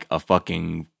looking like a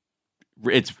fucking,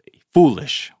 it's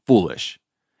foolish.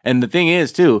 And the thing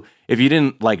is too, if you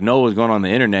didn't like know what was going on the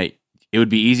internet, it would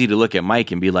be easy to look at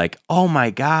Mike and be like, oh my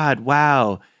God,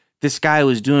 wow, this guy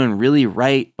was doing really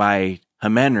right by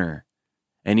Jimenez.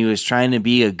 And he was trying to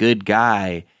be a good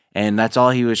guy. And that's all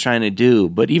he was trying to do.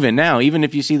 But even now, even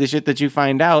if you see the shit that you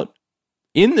find out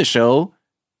in the show,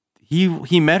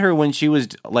 he met her when she was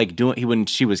like when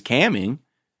she was camming.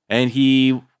 And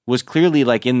he was clearly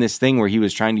like in this thing where he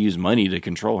was trying to use money to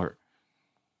control her.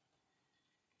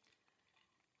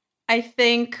 I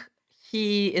think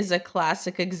he is a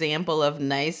classic example of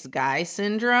nice guy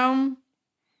syndrome.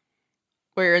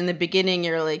 Where in the beginning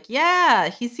you're like, yeah,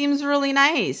 he seems really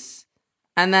nice.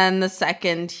 And then the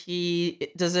second he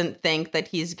doesn't think that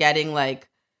he's getting like,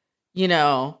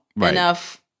 right.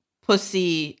 enough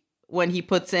pussy when he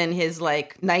puts in his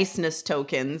like niceness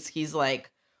tokens, he's like,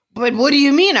 but what do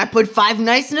you mean? I put 5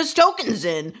 niceness tokens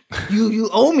in. You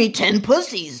owe me 10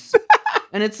 pussies.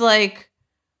 And it's like,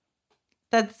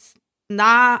 that's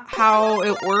not how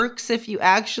it works if you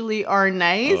actually are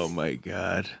nice. Oh my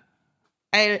God.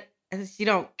 You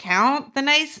don't count the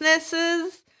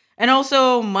nicenesses. And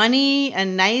also, money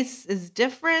and nice is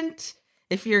different.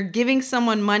 If you're giving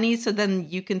someone money so then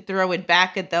you can throw it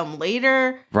back at them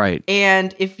later. Right.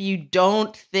 And if you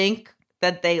don't think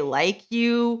that they like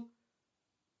you,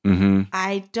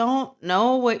 I don't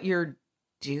know what you're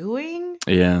doing.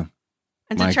 Yeah.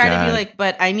 And to try to be like,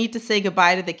 but I need to say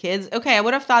goodbye to the kids. Okay, I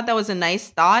would have thought that was a nice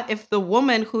thought if the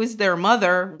woman who's their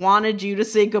mother wanted you to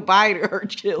say goodbye to her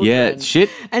children. Yeah, shit.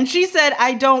 And she said,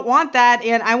 I don't want that,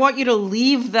 and I want you to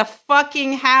leave the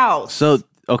fucking house. So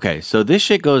this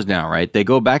shit goes down, right? They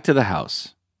go back to the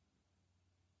house.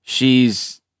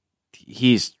 He's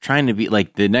trying to be,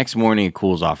 like, the next morning it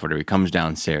cools off with her. He comes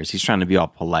downstairs. He's trying to be all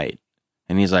polite.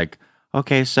 And he's like,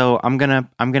 okay, so I'm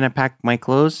gonna pack my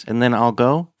clothes and then I'll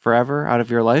go forever out of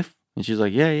your life. And she's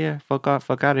like, yeah, fuck out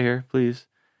of here, please.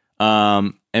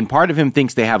 And part of him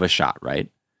thinks they have a shot, right?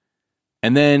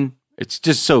 And then it's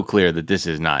just so clear that this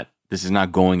is not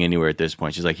going anywhere at this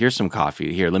point. She's like, here's some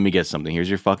coffee. Here, let me get something. Here's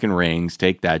your fucking rings.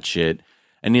 Take that shit.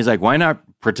 And he's like, why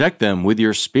not protect them with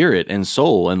your spirit and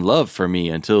soul and love for me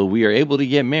until we are able to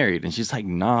get married? And she's like,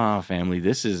 nah, family,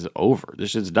 this is over. This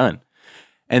shit's done.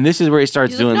 And this is where he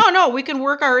starts He's doing. like, no, we can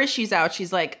work our issues out.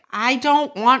 She's like, I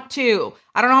don't want to.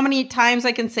 I don't know how many times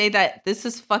I can say that this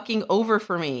is fucking over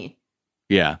for me.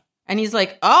 Yeah. And he's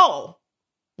like, oh.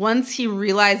 Once he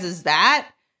realizes that,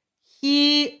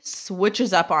 he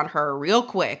switches up on her real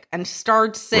quick and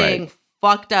starts saying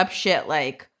fucked up shit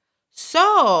like,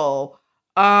 so,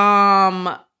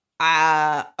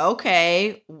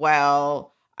 okay,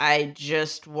 well, I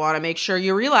just want to make sure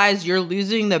you realize you're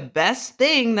losing the best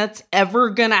thing that's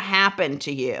ever gonna happen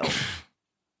to you.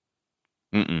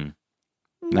 Mm-mm.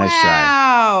 Nice try.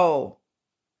 Wow.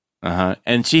 Uh-huh.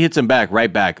 And she hits him back,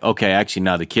 right back. Okay, actually,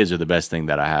 no, the kids are the best thing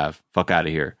that I have. Fuck out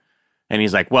of here. And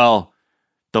he's like, well,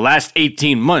 the last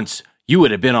 18 months, you would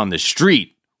have been on the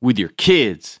street with your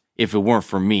kids if it weren't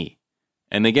for me.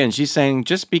 And again, she's saying,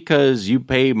 just because you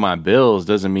paid my bills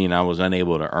doesn't mean I was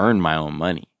unable to earn my own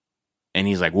money. And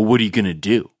he's like, well, what are you going to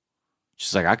do?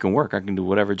 She's like, I can work. I can do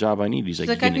whatever job I need. He's She's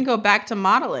like, like, I can go back to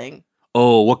modeling.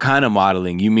 oh, what kind of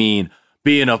modeling? You mean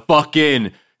being a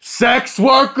fucking sex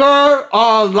worker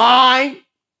online?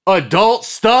 Adult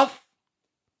stuff?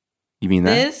 You mean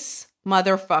that? This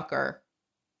motherfucker.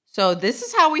 So this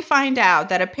is how we find out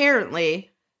that apparently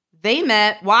they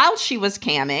met while she was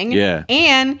camming. Yeah.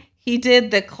 And he did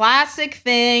the classic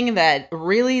thing that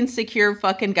really insecure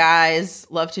fucking guys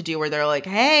love to do where they're like,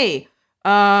 hey,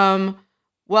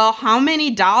 well, how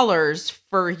many dollars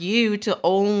for you to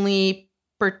only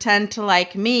pretend to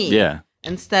like me? Yeah.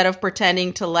 Instead of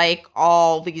pretending to like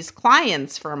all these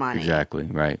clients for money. Exactly.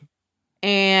 Right.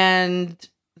 And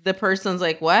the person's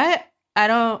like, what? I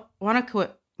don't want to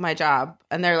quit my job.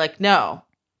 And they're like, no,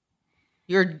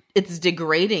 it's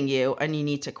degrading you and you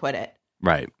need to quit it.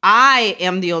 Right. I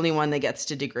am the only one that gets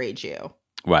to degrade you.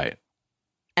 Right.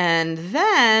 And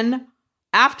then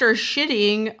after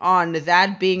shitting on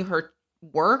that being her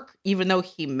work, even though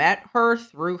he met her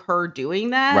through her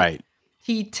doing that, Right.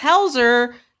 he tells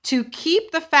her to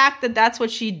keep the fact that that's what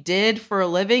she did for a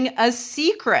living a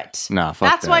secret. Nah, fuck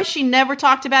That's that. why she never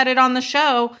talked about it on the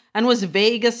show and was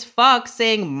vague as fuck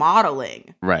saying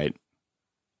modeling. Right.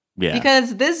 Yeah.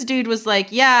 Because this dude was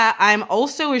like, yeah, I'm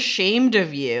also ashamed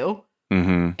of you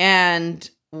Mm-hmm. and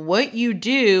what you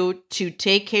do to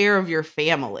take care of your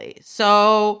family.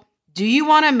 So do you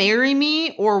want to marry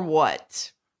me or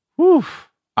what? Whew.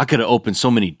 I could have opened so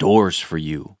many doors for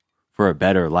you for a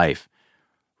better life.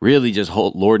 Really just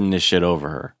lording this shit over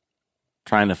her.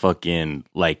 Trying to fucking,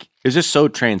 like, it's just so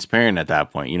transparent at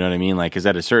that point. You know what I mean? Like, because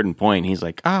at a certain point, he's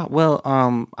like, I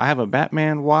have a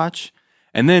Batman watch.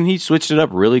 And then he switched it up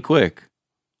really quick.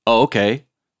 Oh, okay.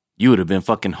 You would have been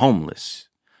fucking homeless.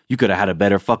 You could have had a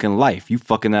better fucking life. You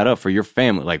fucking that up for your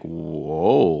family. Like,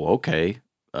 whoa, okay.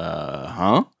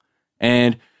 Huh?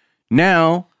 And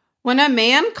now... When a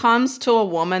man comes to a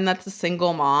woman that's a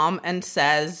single mom and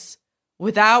says,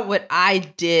 without what I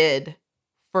did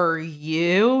for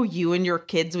you, you and your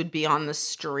kids would be on the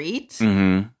street.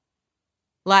 Mm-hmm.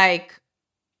 Like,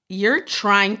 you're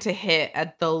trying to hit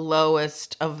at the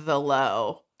lowest of the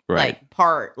low. Right. Like,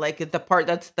 part. Like, the part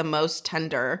that's the most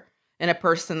tender in a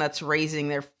person that's raising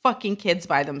their fucking kids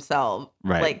by themselves.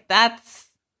 Right. Like, that's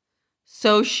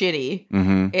so shitty.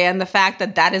 Mm-hmm. And the fact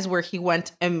that that is where he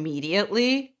went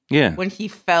immediately. Yeah. When he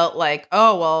felt like,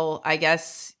 oh, well, I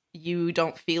guess you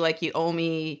don't feel like you owe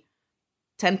me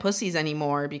 10 pussies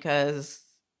anymore because,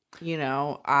 you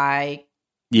know, I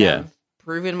have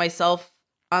proven myself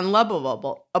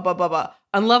unlovable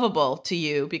to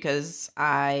you because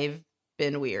I've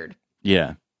been weird.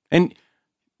 Yeah. And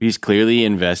he's clearly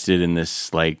invested in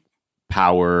this, like,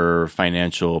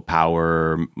 financial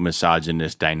power,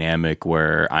 misogynist dynamic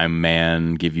where I'm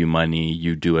man, give you money,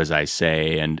 you do as I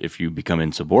say. And if you become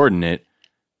insubordinate,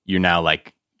 you're now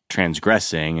like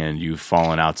transgressing and you've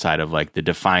fallen outside of like the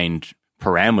defined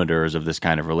parameters of this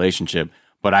kind of relationship.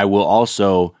 But I will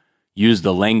also use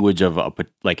the language of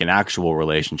like an actual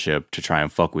relationship to try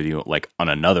and fuck with you like on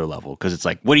another level. Cause it's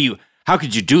like, how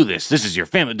could you do this? This is your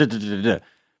family. Da, da, da, da.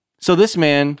 So this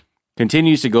man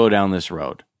continues to go down this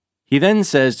road. He then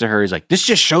says to her, he's like, this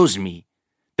just shows me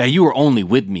that you were only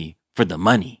with me for the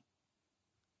money.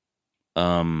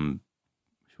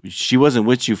 She wasn't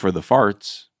with you for the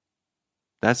farts.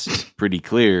 That's pretty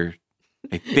clear.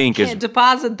 I think Can't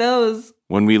deposit those.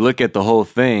 When we look at the whole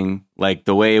thing, like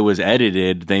the way it was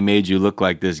edited, they made you look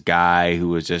like this guy who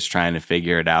was just trying to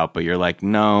figure it out. But you're like,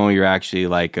 no, you're actually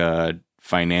like a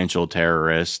financial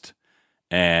terrorist.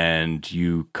 And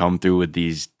you come through with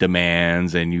these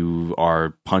demands and you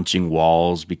are punching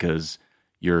walls because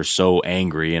you're so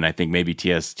angry. And I think maybe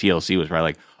TLC was probably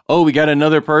like, oh, we got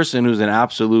another person who's an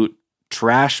absolute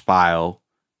trash pile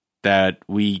that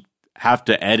we have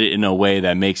to edit in a way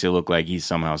that makes it look like he's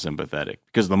somehow sympathetic.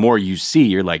 Because the more you see,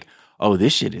 you're like, oh,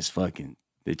 this shit is fucking,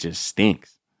 it just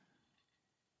stinks.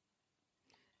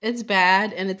 It's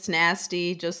bad and it's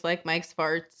nasty, just like Mike's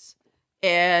farts.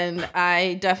 And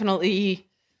I definitely,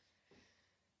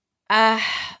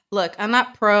 look, I'm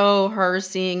not pro her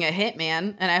seeing a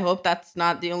hitman, and I hope that's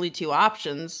not the only two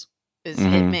options is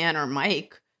hitman or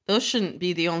Mike. Those shouldn't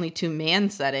be the only two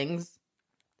man settings.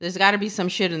 There's got to be some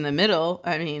shit in the middle.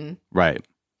 I mean, right?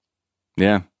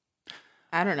 Yeah.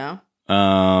 I don't know.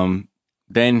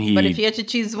 Then he. But if you had to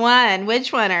choose one,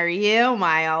 which one are you,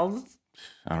 Miles?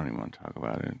 I don't even want to talk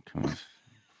about it. Come on.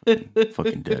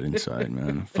 Fucking dead inside,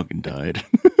 man. Fucking died.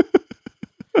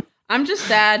 I'm just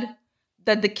sad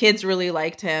that the kids really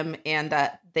liked him and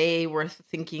that they were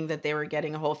thinking that they were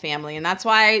getting a whole family. And that's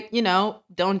why,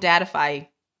 don't dadify.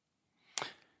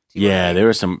 Yeah, there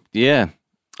was some. Yeah.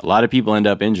 A lot of people end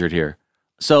up injured here.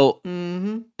 So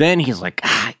then he's like,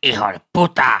 hijo de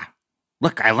puta.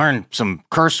 Look, I learned some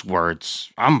curse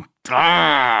words. I'm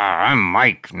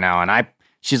Mike now. And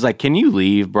she's like, can you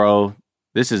leave, bro?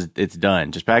 It's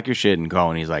done. Just pack your shit and go.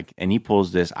 And he's like, and he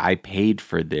pulls this, I paid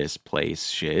for this place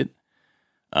shit.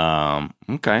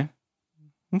 Okay.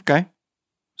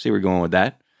 See where we're going with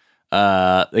that.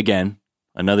 Again,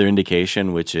 another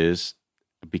indication, which is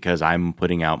because I'm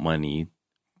putting out money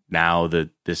now that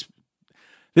this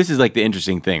is like the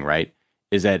interesting thing, right?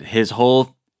 Is that his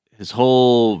whole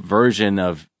version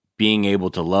of being able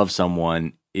to love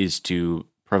someone is to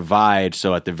provide,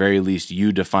 so at the very least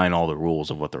you define all the rules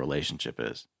of what the relationship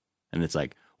is. And it's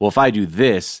like, well, if I do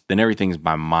this, then everything's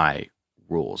by my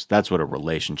rules. That's what a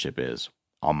relationship is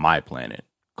on my planet,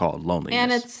 called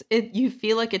loneliness. And you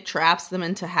feel like it traps them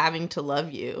into having to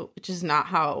love you, which is not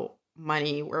how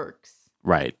money works.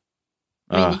 Right.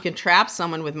 I mean, you can trap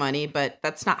someone with money, but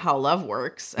that's not how love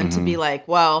works. And to be like,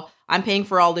 well, I'm paying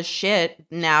for all this shit.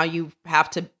 Now you have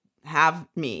to have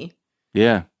me.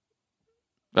 Yeah.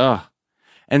 Ugh.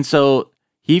 And so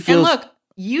he feels. And look,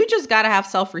 you just got to have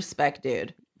self-respect,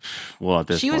 dude. Well, at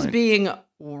this point. She was being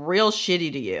real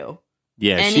shitty to you.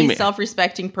 Yeah. Any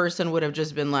self-respecting person would have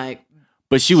just been like.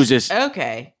 But she was just.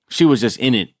 Okay. She was just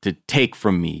in it to take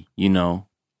from me,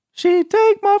 She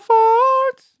take my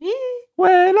farts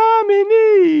when I'm in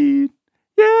need.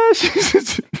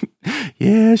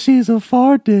 Yeah, she's a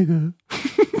fart digger.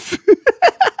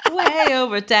 Way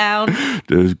over town.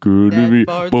 That's good to me.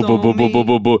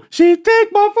 She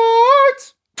take my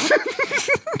farts.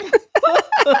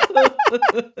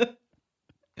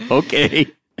 Okay,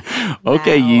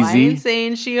 Yeezy. I ain't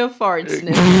saying she a fart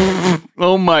sniffer.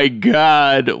 Oh my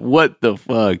God, what the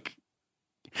fuck?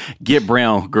 Get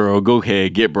brown, girl. Go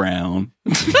ahead, get brown.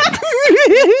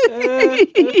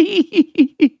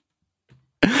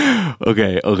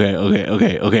 Okay.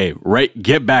 Right,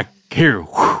 get back here.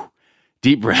 Whew.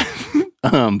 Deep breath.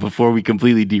 Before we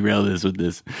completely derail this with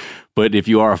this. But if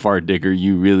you are a fart digger,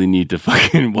 you really need to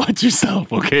fucking watch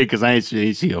yourself, okay? Because I ain't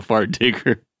she a fart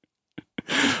digger.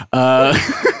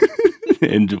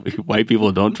 And white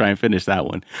people don't try and finish that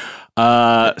one.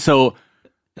 So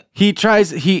he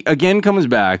again comes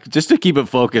back just to keep it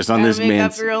focused on this man. Make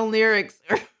up your own lyrics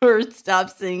or stop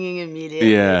singing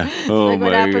immediately. Yeah. Oh like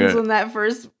what my happens God. when that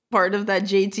first part of that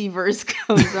JT verse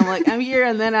comes. I'm like, I'm here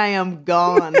and then I am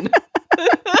gone.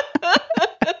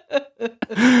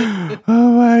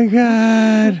 Oh my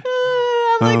God.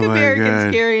 I'm like Oh my Americans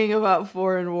God. caring about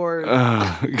foreign wars.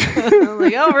 Oh. I'm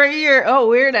like, oh, right here. Oh,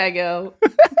 where'd I go?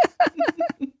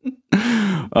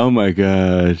 Oh my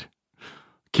God.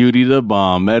 Cutie the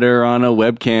bomb. Met her on a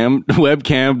webcam.com.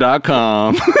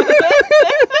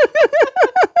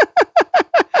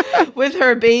 With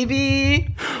her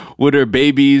baby. With her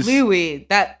babies. Louie.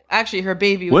 Her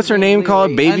baby was What's her name Louie.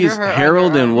 called? Babies Under her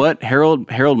Harold and underarm. what?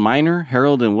 Harold Minor?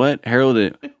 Harold and what?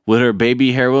 With her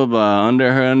baby Harold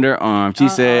under her underarm. She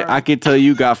said, I could tell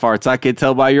you got farts. I could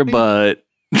tell by your butt.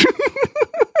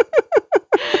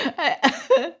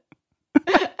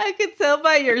 I could tell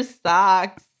by your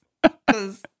socks.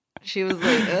 Because she was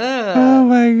like, ugh. Oh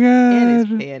my God. And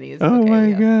his panties. Oh Okay, my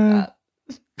we have to God.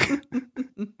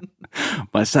 stop.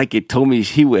 My psychic told me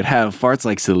he would have farts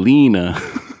like Selena.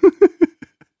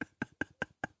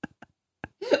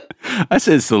 I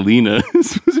said Selena.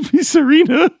 It's supposed to be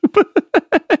Serena.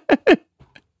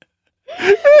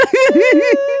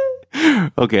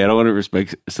 Okay, I don't want to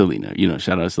respect Selena.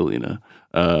 Shout out Selena.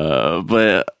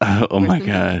 But oh my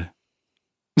God.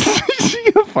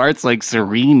 She farts like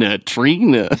Serena,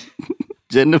 Trina,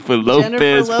 Jennifer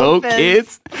Lopez, 4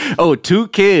 kids. Oh, 2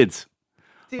 kids.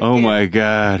 Oh my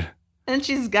God. And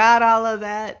she's got all of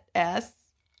that ass.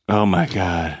 Oh my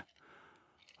God.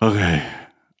 Okay.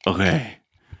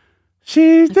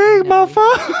 She take my phone.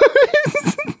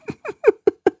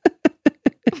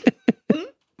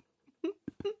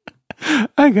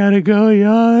 I gotta go,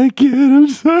 y'all. I can't. I'm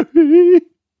sorry.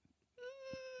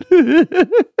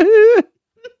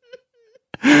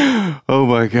 Oh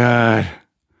my god.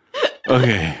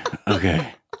 Okay.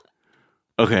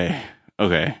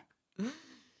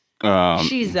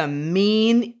 She's a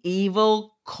mean,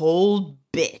 evil, cold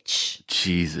bitch.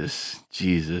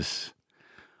 Jesus.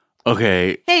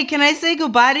 Okay. Hey, can I say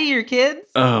goodbye to your kids?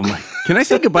 Can I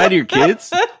say goodbye to your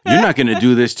kids? You're not gonna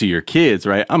do this to your kids,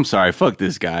 right? I'm sorry. Fuck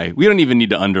this guy. We don't even need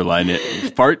to underline it.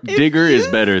 Fart digger is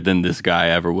better than this guy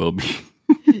ever will be.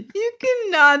 You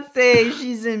cannot say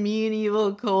she's a mean,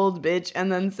 evil, cold bitch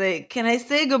and then say, can I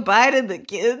say goodbye to the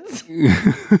kids?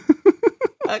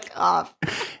 Fuck off.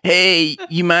 Hey,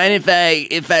 you mind if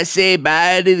I say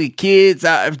bye to the kids?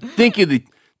 I think of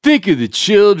the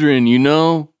children, you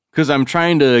know, because I'm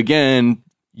trying to again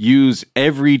use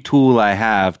every tool I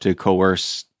have to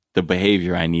coerce the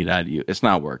behavior I need out of you. It's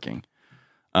not working.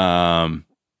 But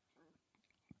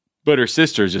her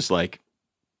sister's just like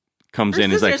comes in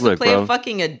and is like, look, play bro, a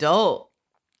fucking adult.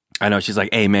 I know. She's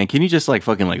like, hey man, can you just like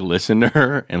fucking like listen to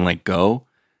her and like go?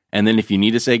 And then if you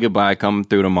need to say goodbye, come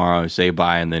through tomorrow, say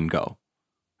bye, and then go.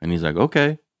 And he's like,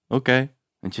 okay.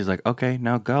 And she's like, okay,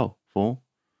 now go, fool.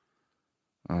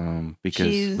 Because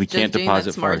She's we can't just doing deposit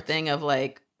that smart farts. thing of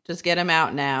like, just get him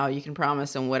out now. You can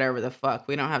promise him whatever the fuck.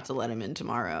 We don't have to let him in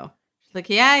tomorrow. She's like,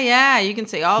 yeah. You can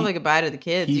say all the goodbye to the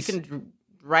kids. You can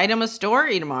write him a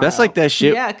story tomorrow. That's like that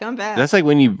shit. Yeah, come back. That's like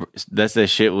that's that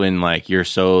shit when like you're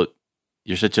such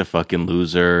a fucking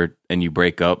loser and you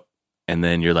break up and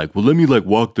then you're like, well, let me like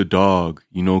walk the dog,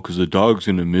 you know, because the dog's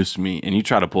gonna miss me. And you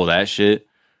try to pull that shit.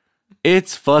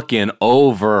 It's fucking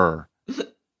over.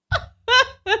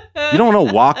 You don't want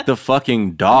to walk the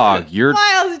fucking dog.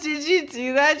 Miles, did you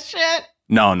do that shit?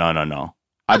 No.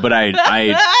 But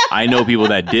I know people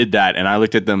that did that, and I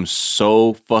looked at them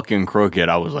so fucking crooked.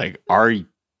 I was like, "Are you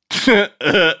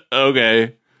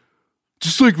okay?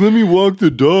 Just like let me walk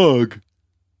the dog."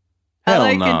 Hell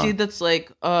I like no. a dude that's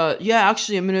like, yeah,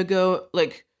 actually, I'm gonna go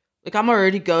like I'm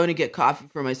already going to get coffee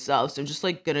for myself, so I'm just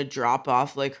like gonna drop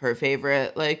off like her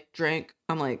favorite like drink.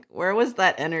 I'm like, where was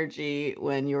that energy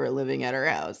when you were living at her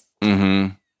house?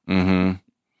 Mm-hmm.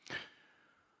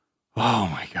 Oh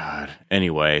my god.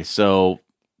 Anyway, so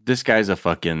this guy's a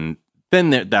fucking.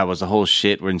 Then that was a whole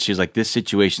shit when she's like, "This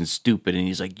situation's stupid," and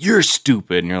he's like, "You're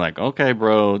stupid," and you're like, "Okay,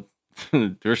 bro."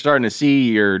 We're starting to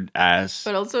see your ass.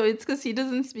 But also, it's because he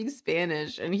doesn't speak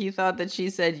Spanish, and he thought that she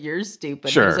said "you're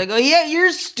stupid." Sure. He's like, "Oh yeah,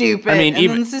 you're stupid." I mean, and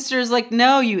even then the sister's like,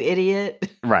 "No, you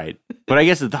idiot." Right. But I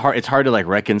guess it's hard to like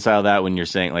reconcile that when you're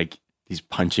saying like he's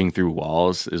punching through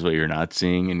walls is what you're not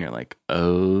seeing, and you're like,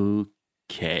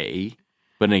 okay.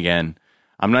 But then again,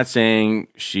 I'm not saying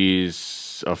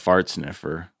she's a fart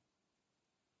sniffer.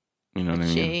 You know what I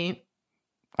mean?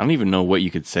 I don't even know what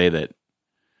you could say that.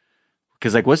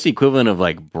 Because, like, what's the equivalent of,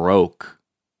 like, broke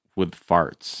with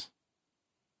farts?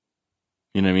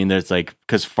 You know what I mean? There's, like,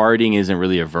 because farting isn't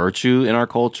really a virtue in our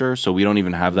culture, so we don't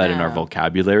even have that in our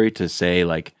vocabulary to say,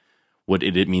 like, what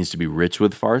it means to be rich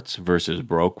with farts versus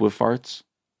broke with farts.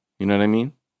 You know what I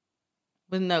mean?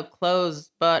 With no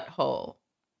closed butthole.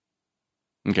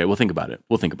 Okay, we'll think about it.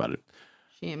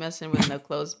 She ain't messing with no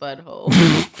closed butthole.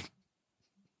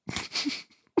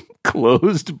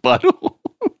 Closed butthole?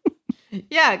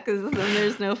 Yeah, because then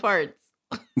there's no farts.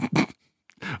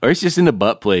 Or it's just in the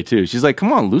butt play, too. She's like,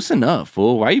 come on, loosen up,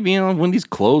 fool. Why are you being on one of these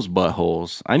closed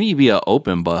buttholes? I need to be an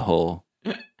open butthole.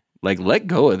 Like, let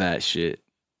go of that shit.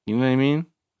 You know what I mean?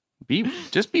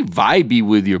 Just be vibey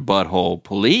with your butthole,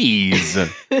 please.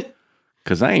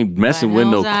 Because I ain't messing with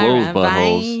no closed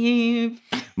buttholes.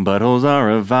 Buttholes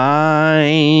are a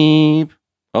vibe.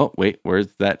 Oh, wait,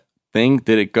 where's that thing?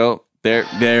 Did it go?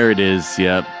 There it is.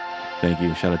 Yep. Thank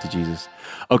you. Shout out to Jesus.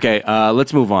 Okay,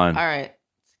 let's move on. All right.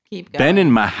 Keep going. Ben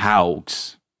and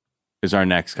Mahouts is our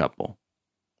next couple.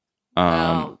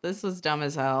 Oh, this was dumb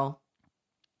as hell.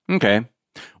 Okay.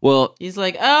 Well, he's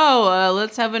like,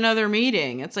 let's have another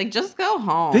meeting. It's like, just go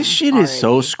home. This shit is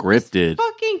so scripted. Just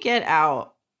fucking get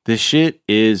out. This shit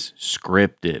is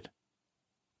scripted.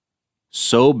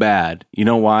 So bad. You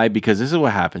know why? Because this is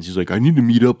what happens. He's like, I need to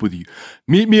meet up with you.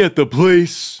 Meet me at the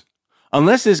place.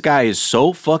 Unless this guy is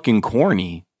so fucking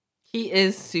corny. He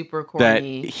is super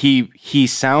corny. That he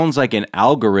sounds like an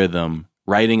algorithm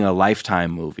writing a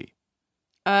Lifetime movie.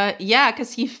 Yeah,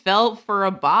 because he fell for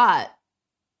a bot.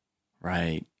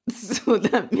 Right. So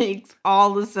that makes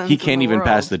all the sense. He can't even world.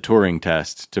 pass the Turing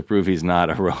test to prove he's not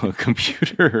a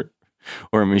computer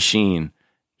or a machine.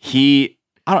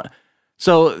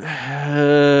 So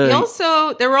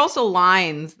There were also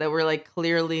lines that were like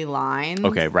clearly lines.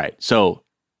 okay, right. So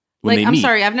when Like, they I'm meet,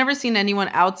 sorry, I've never seen anyone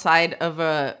outside of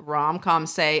a rom-com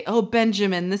say, "Oh,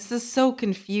 Benjamin, this is so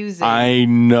confusing." I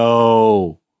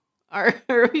know. Are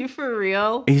we for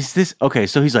real? Is this okay?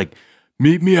 So he's like,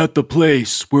 meet me at the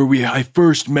place where I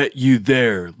first met you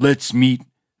there. Let's meet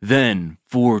then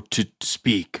to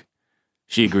speak.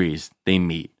 She agrees. They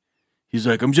meet. He's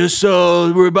like,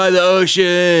 we're by the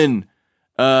ocean.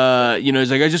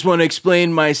 He's like, I just want to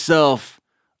explain myself.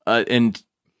 And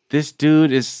this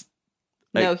dude is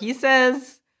No, he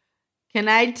says, "Can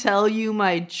I tell you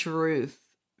my truth?"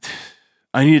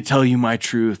 I need to tell you my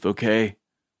truth, okay?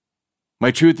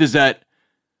 My truth is that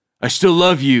I still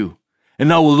love you,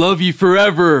 and I will love you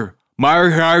forever,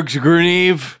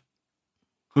 Margargneve.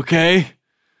 Okay?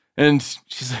 And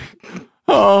she's like,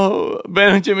 oh,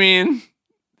 Benjamin,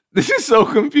 this is so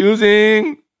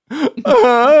confusing. What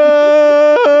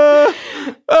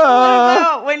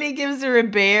about when he gives her a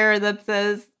bear that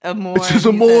says "Amor"? It says He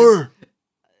Amor.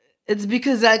 It's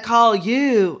because I call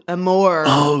you Amor.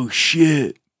 Oh,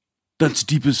 shit. That's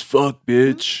deep as fuck,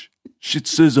 bitch. Shit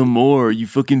says Amor. You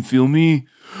fucking feel me?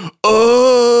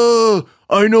 Oh,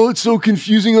 I know it's so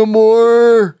confusing,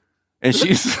 Amor. And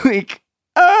she's like,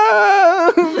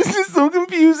 this is so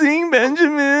confusing,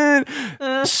 Benjamin.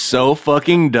 So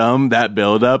fucking dumb, that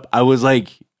buildup. I was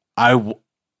like,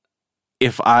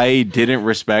 if I didn't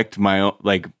respect my own,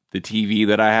 like the TV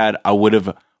that I had, I would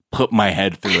have put my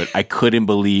head through it. I couldn't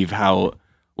believe how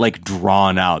like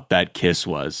drawn out that kiss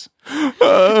was.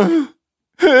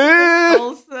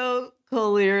 Also,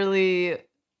 clearly,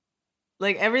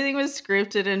 like everything was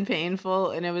scripted and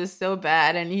painful, and it was so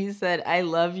bad. And he said, "I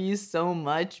love you so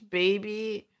much,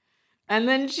 baby." And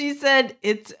then she said,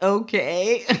 "It's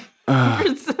okay."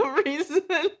 For some reason.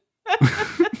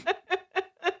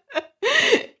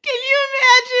 Can you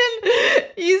imagine?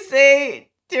 You say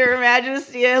to Her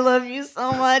Majesty, "I love you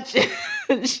so much."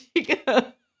 And she goes,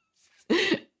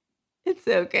 "It's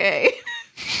okay."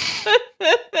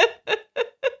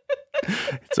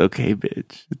 It's okay,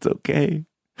 bitch. It's okay.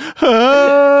 It's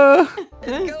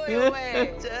going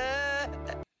away.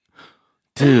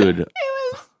 Dude.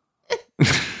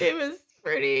 It was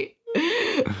pretty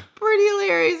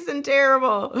hilarious and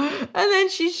terrible. And then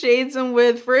she shades him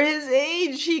with, for his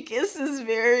age, he kisses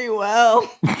very well.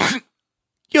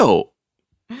 Yo,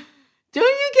 Don't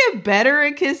you get better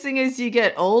at kissing as you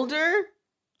get older?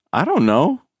 I don't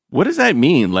know. What does that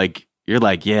mean? Like, you're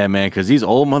like, yeah, man, because these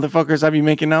old motherfuckers I be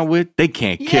making out with, they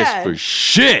can't kiss Yeah. for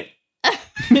shit.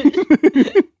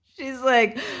 She's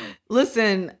like,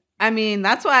 listen, I mean,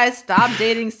 that's why I stopped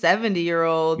dating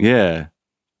 70-year-olds. Yeah.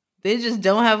 They just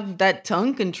don't have that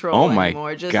tongue control Oh my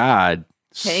anymore. Just God.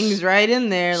 hangs right in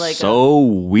there like so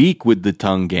weak with the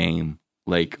tongue game.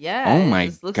 Like, yeah. oh it my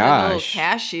just looks like a little gosh.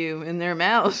 cashew in their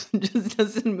mouth. It just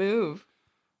doesn't move.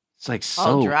 It's like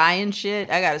All so. dry and shit.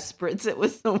 I gotta spritz it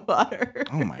with some water.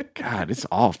 Oh my God. It's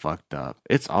all fucked up.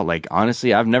 It's all like,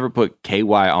 honestly, I've never put KY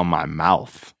on my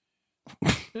mouth.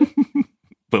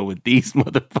 But with these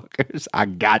motherfuckers, I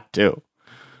got to.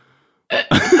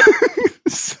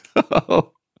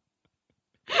 So,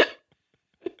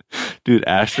 dude,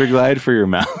 Astroglide for your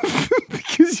mouth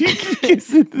because you can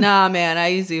kiss it. Nah, man, I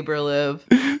use Uberlube.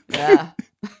 Yeah.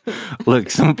 Look,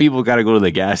 some people got to go to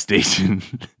the gas station.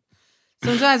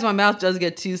 Sometimes my mouth does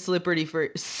get too slippery for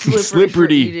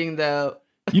eating, though.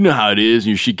 You know how it is.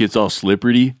 Your shit gets all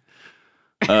slippery.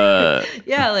 Yeah,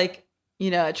 like,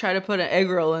 I try to put an egg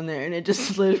roll in there and it just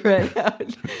slid right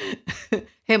out.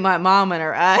 Hit my mom in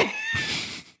her eye.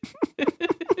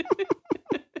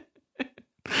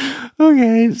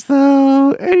 Okay,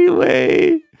 so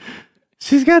anyway,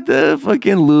 she's got the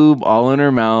fucking lube all in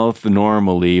her mouth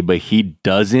normally, but he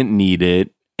doesn't need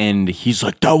it. And he's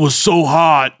like, that was so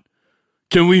hot.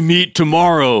 Can we meet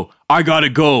tomorrow? I gotta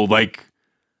go. Like,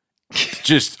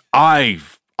 just,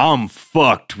 I'm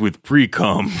fucked with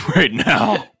pre-cum right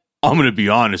now. I'm gonna be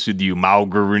honest with you,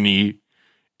 Malgarini.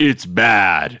 It's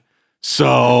bad.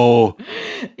 So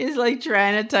He's like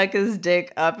trying to tuck his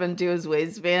dick up into his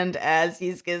waistband as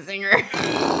he's kissing her.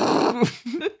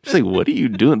 it's like, what are you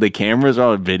doing? The cameras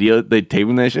are on video. They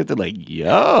taping that shit. They're like, yo,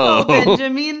 Oh,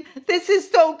 Benjamin, this is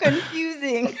so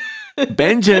confusing.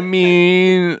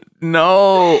 Benjamin.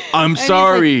 No, I'm he's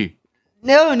sorry.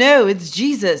 No, it's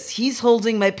Jesus. He's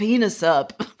holding my penis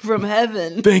up from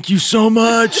heaven. Thank you so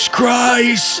much,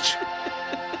 Christ.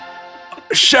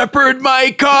 Shepherd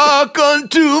my cock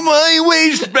onto my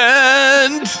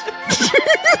waistband.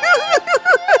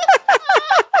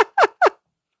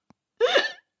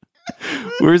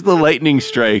 Where's the lightning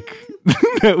strike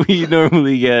that we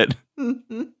normally get?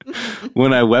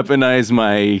 when I weaponize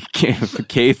my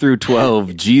K through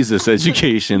 12 Jesus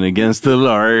education against the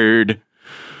Lord.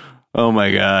 Oh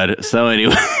my God. So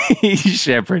anyway,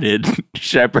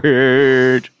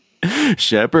 shepherd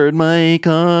my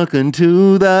cock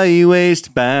unto thy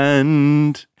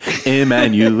waistband,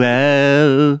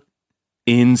 Emmanuel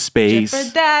in space.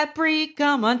 Shepherd that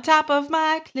pre-cum on top of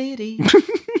my clitty.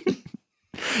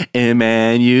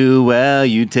 Emmanuel,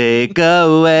 you take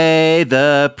away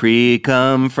the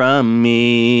pre-cum from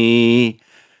me.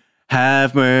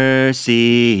 Have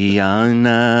mercy on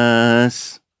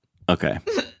us. Okay.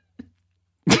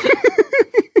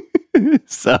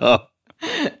 So.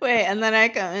 Wait, and then I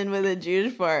come in with a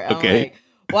Jewish part. I'm Okay. like,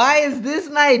 why is this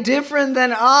night different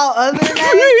than all other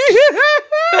nights?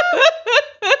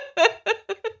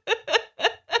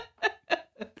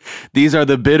 These are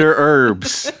the bitter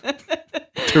herbs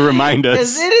to remind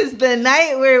Because us. it is the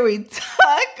night where we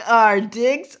tuck our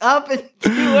dicks up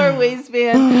into our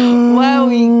waistband while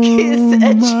we kiss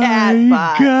a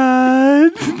chatbot.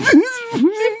 God.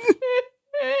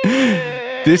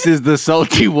 This is the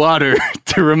salty water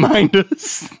to remind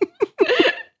us.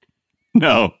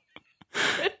 No.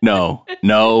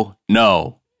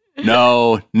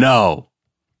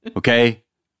 Okay?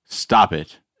 Stop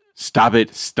it.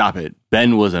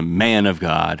 Ben was a man of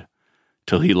God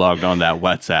till he logged on that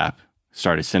WhatsApp,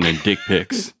 started sending dick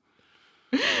pics.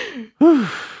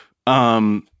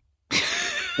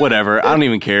 Whatever. I don't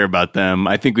even care about them.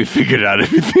 I think we figured out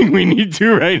everything we need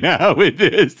to right now with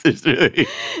this. It's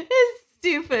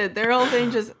stupid. Their whole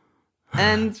thing just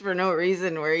ends for no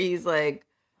reason where he's like,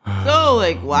 so,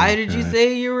 like, why did you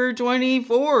say you were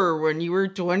 24 when you were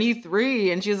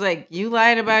 23? And she's like, you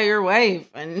lied about your wife.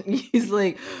 And he's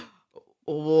like,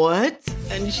 what?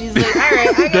 And she's like, all right,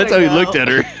 I gotta That's how he go. looked at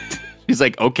her. He's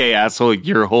like, okay, asshole,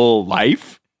 your whole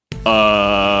life?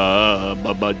 Oh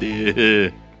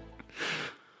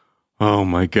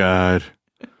my God.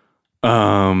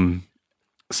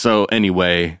 So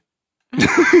anyway.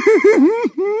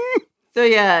 So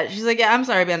yeah, she's like, yeah, I'm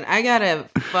sorry, Ben. I gotta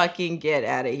fucking get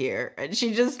out of here. And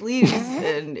she just leaves.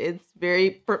 And it's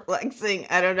very perplexing.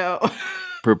 I don't know.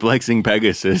 Perplexing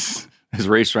Pegasus, as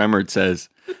Ray Shremmerd says.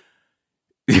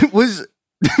 It was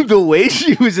the way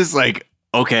she was just like,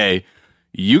 okay,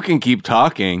 you can keep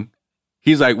talking.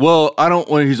 He's like, well, I don't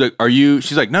want. He's like, are you?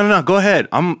 She's like, no, go ahead.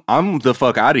 I'm the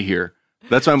fuck out of here.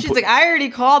 That's why I'm. She's like, I already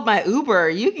called my Uber.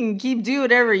 You can keep doing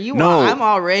whatever you want. I'm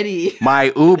already.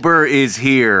 My Uber is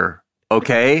here.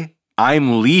 Okay,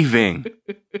 I'm leaving.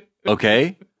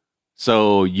 Okay,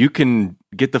 so you can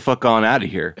get the fuck on out of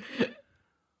here.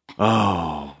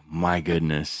 Oh my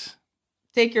goodness.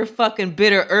 Take your fucking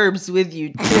bitter herbs with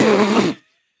you too.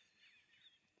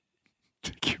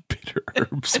 Take your bitter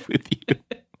herbs with you.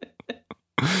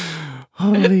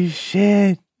 Holy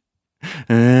shit.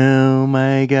 Oh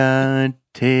my God.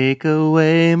 Take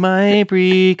away my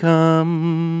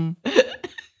pre-cum.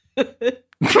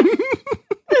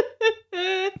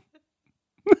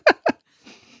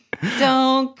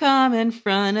 Don't come in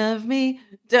front of me.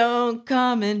 Don't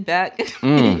come in back of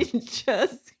me.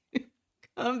 Just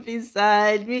come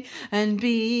beside me and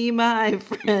be my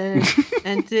friend.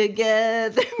 And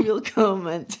together we'll come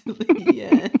until the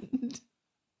end.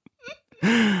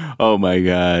 Oh my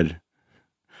God.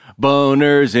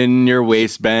 Boners in your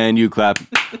waistband, you clap.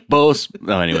 Both.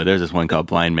 Oh, anyway, there's this one called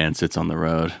Blind Man Sits on the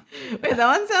Road. Wait, that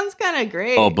one sounds kind of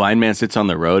great. Oh, Blind Man Sits on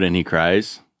the Road and he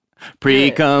cries.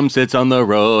 Pre-cum sits on the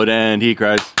road and he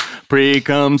cries.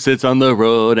 Pre-cum sits on the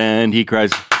road and he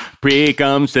cries.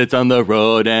 Pre-cum sits on the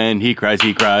road and he cries.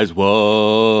 He cries,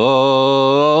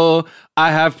 whoa,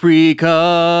 I have pre-cum.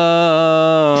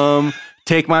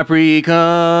 Take my pre-cum.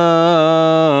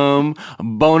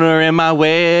 Boner in my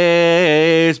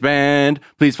waistband.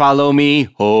 Please follow me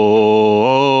home.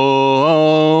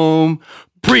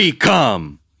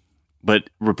 Pre-cum. But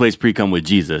replace pre-cum with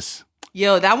Jesus.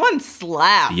 Yo, that one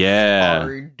slaps. Yeah.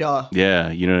 Hard.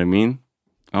 Yeah, you know what I mean?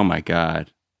 Oh my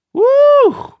God.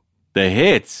 Woo! The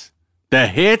hits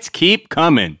keep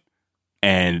coming.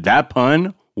 And that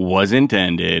pun was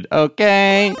intended.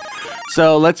 Okay.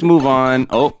 So let's move on.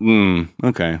 Oh,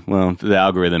 okay. Well, the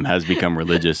algorithm has become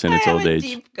religious in its old age.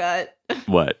 Deep cut.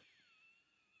 What?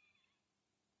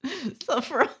 So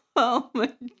for all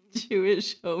my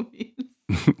Jewish homies.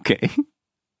 Okay.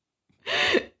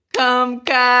 Come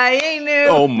Kainu.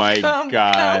 Oh my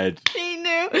God.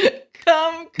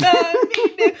 Come Kainu.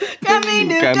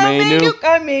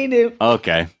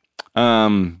 Okay.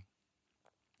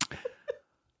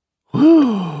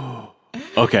 Whew.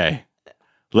 Okay.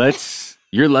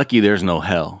 You're lucky there's no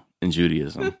hell in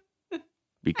Judaism.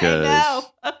 Because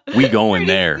we going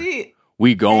there. Sweet.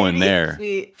 We going Maybe there.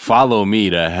 sweet. Follow me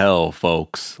to hell,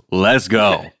 folks. Let's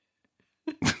go.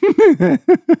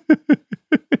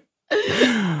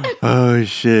 Oh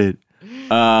shit.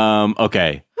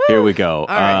 Okay, here we go.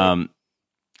 right.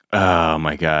 Oh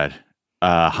my god.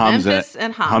 Hamza Memphis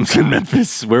and Hamza. Hamza and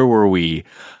Memphis. Where were we?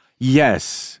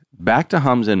 Yes. Back to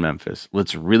Hamza and Memphis.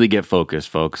 Let's really get focused,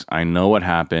 folks. I know what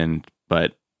happened,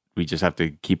 but we just have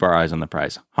to keep our eyes on the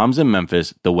prize. Hamza and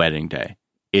Memphis, the wedding day.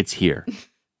 It's here.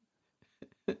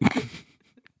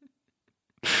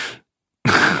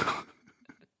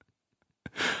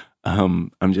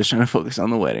 I'm just trying to focus on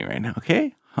the wedding right now,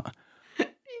 okay?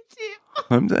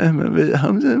 Hamza and Memphis.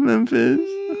 Hamza and Memphis.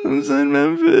 Hamza and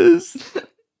Memphis.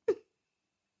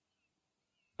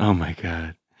 Oh my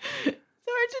god. It's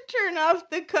hard to turn off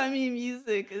the cummy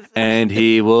music. And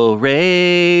he will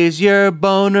raise your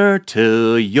boner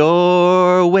to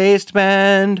your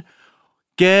waistband.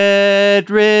 Get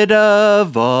rid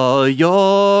of all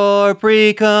your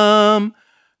pre-cum.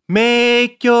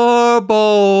 Make your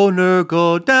boner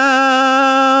go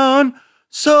down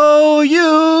so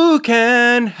you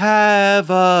can have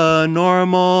a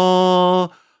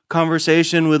normal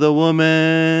conversation with a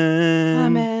woman.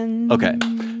 Amen. Okay.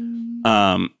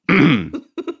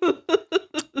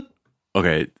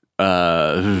 Okay.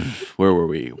 Where were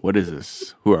we? What is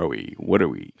this? Who are we? What are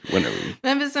we? When are we?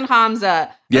 Memphis and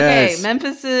Hamza. Yes. Okay,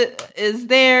 Memphis is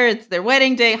there. It's their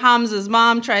wedding day. Hamza's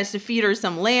mom tries to feed her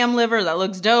some lamb liver that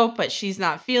looks dope, but she's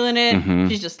not feeling it. Mhm.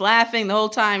 She's just laughing the whole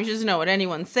time. She doesn't know what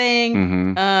anyone's saying.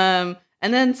 Mhm.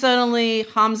 And then suddenly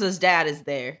Hamza's dad is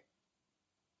there.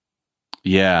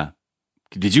 Yeah.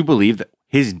 Did you believe that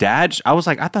his dad? I was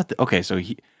like, I thought, okay, so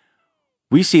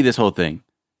we see this whole thing.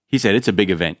 He said it's a big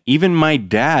event. Even my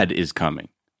dad is coming.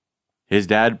 His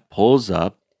dad pulls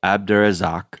up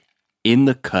Abdurazak in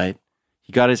the cut.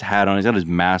 He got his hat on. He's got his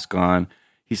mask on.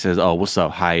 He says, "Oh, what's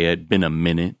up, Hyatt? Been a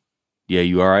minute. Yeah,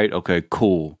 you all right? Okay,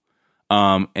 cool."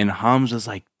 And Hamza's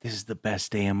like, "This is the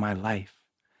best day in my life.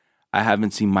 I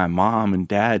haven't seen my mom and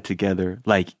dad together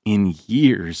like in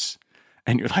years."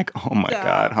 And you're like, "Oh my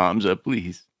God, Hamza,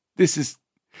 please. This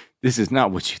is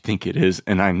not what you think it is.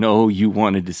 And I know you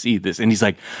wanted to see this." And he's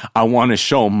like, "I want to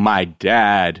show my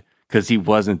dad because he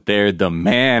wasn't there, the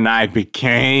man I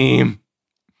became."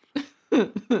 I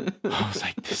was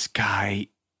like, this guy,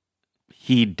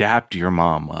 he dapped your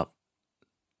mom up.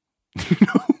 You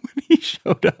know, when he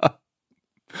showed up,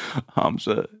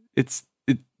 Hamza,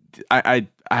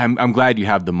 I'm glad you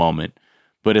have the moment.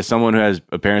 But as someone who has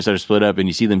parents that are split up and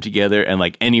you see them together and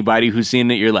like anybody who's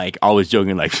seen it, you're like always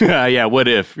joking like, yeah, what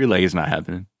if? You're like, it's not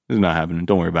happening. It's not happening.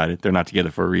 Don't worry about it. They're not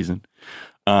together for a reason.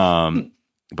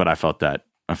 But I felt that.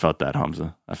 I felt that,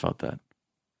 Hamza. I felt that.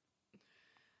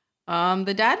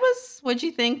 The dad was, what'd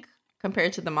you think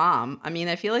compared to the mom? I mean,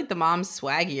 I feel like the mom's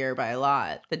swaggier by a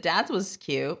lot. The dad's was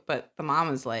cute, but the mom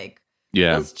was like,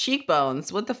 Yeah. those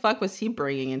cheekbones. What the fuck was he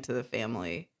bringing into the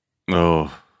family?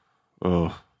 Oh.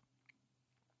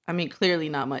 I mean, clearly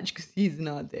not much because he's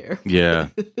not there. Yeah.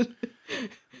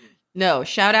 No,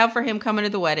 shout out for him coming to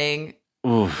the wedding.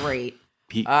 Oof. Great.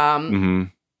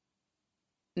 Mhm.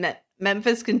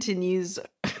 Memphis continues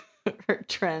her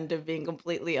trend of being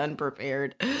completely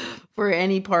unprepared for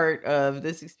any part of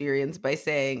this experience by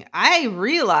saying, "I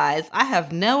realize I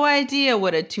have no idea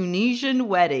what a Tunisian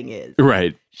wedding is."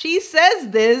 Right. She says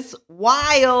this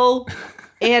while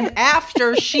and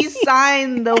after she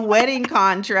signed the wedding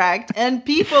contract and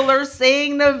people are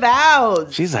saying the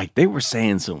vows. She's like, they were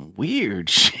saying some weird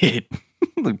shit,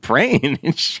 like praying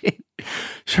and shit.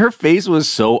 Her face was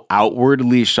so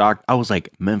outwardly shocked. I was like,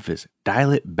 Memphis,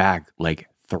 dial it back like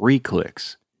 3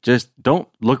 clicks. Just don't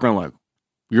look around like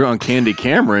you're on candid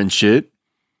camera and shit.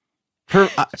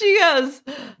 She goes,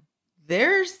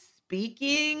 they're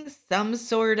speaking some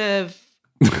sort of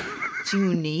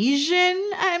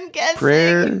Tunisian, I'm guessing.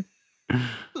 Prayer.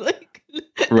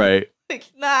 Right.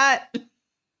 Like not.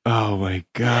 Oh my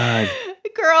God.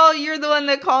 Girl, you're the one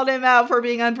that called him out for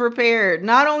being unprepared.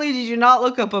 Not only did you not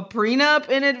look up a prenup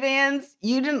in advance,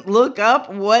 you didn't look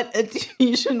up what a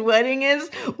Tunisian wedding is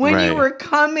when you were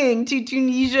coming to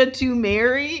Tunisia to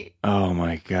marry. Oh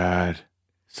my God.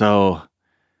 So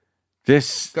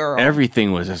this Girl.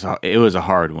 Everything was it was a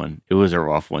hard one. It was a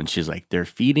rough one. She's like, they're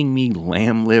feeding me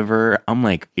lamb liver. I'm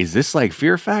like, is this like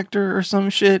Fear Factor or some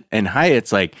shit? And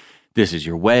Hyatt's like, this is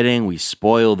your wedding. We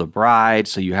spoil the bride.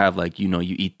 So you have like, you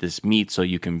eat this meat so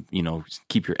you can,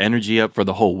 keep your energy up for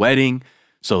the whole wedding.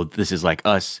 So this is like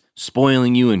us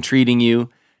spoiling you and treating you.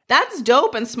 That's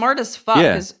dope and smart as fuck.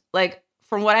 Yeah. 'Cause, like,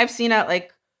 from what I've seen at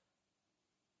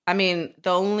the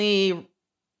only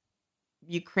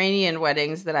Ukrainian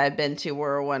weddings that I've been to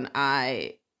were when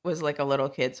I was like a little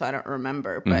kid, so I don't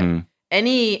remember. But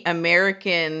any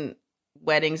American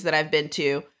weddings that I've been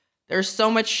to, there's so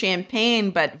much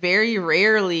champagne, but very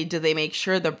rarely do they make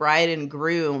sure the bride and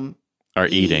groom Are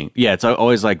eat. eating. Yeah, it's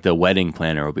always like the wedding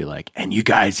planner will be like, and you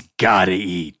guys gotta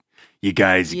eat. You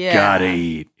guys Yeah. gotta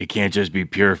eat. It can't just be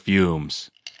pure fumes.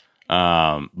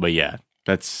 But yeah,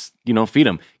 that's, feed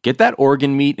them. Get that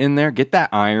organ meat in there. Get that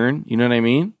iron. You know what I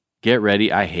mean? Get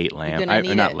ready. I hate lamb. gonna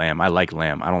need Not it. lamb. I like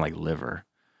lamb. I don't like liver.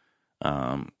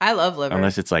 I love liver.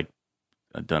 Unless it's like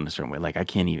done a certain way. Like I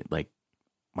can't even like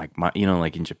my,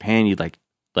 like in Japan, you'd like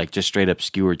just straight up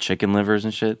skewered chicken livers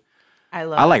and shit. I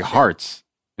love I like that shit. hearts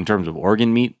in terms of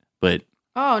organ meat, but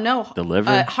Oh no, the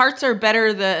liver. hearts are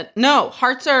better than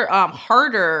hearts are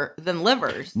harder than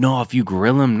livers. No, if you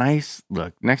grill them nice,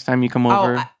 look, next time you come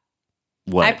over,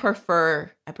 what? I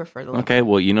prefer the liver. Okay,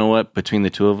 well, you know what? Between the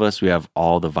two of us, we have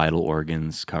all the vital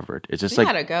organs covered. It's just We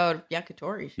like, gotta go to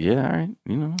yakitori. yeah,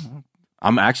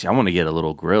 all right, I want to get a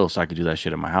little grill so I could do that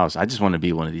shit at my house. I just want to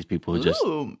be one of these people who just,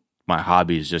 Ooh. my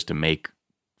hobby is just to make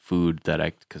food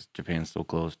because Japan's still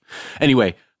closed.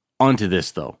 Anyway, on to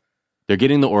this though. They're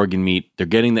getting the organ meat. They're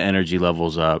getting the energy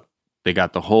levels up. They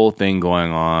got the whole thing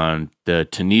going on. The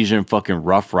Tunisian fucking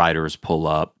Rough Riders pull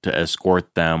up to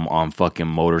escort them on fucking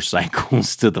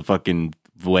motorcycles to the fucking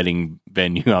wedding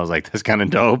venue. I was like, that's kind of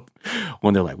dope.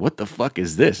 When they're like, what the fuck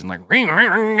is this? And like, ring, ring,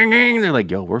 ring, ring, ring. They're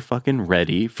like, yo, we're fucking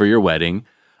ready for your wedding.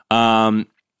 And,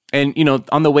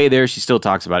 on the way there, she still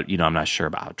talks about, I'm not sure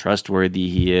about how trustworthy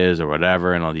he is or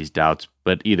whatever and all these doubts.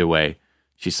 But either way,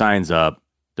 she signs up.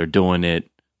 They're doing it.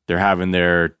 They're having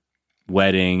their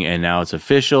wedding and now it's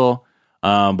official.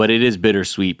 But it is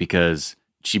bittersweet because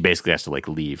she basically has to like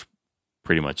leave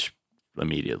pretty much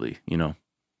immediately,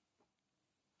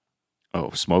 Oh,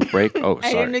 smoke break? Oh,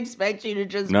 I didn't sorry. expect you to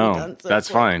just be No, done so that's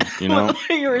quick. fine. What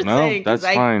you were No, saying, 'cause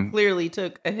that's I fine. clearly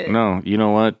took a hit. No, you know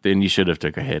what? Then you should have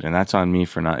took a hit. And that's on me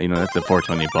for not, that's the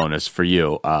 420 bonus for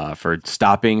you, for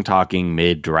stopping talking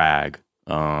mid drag.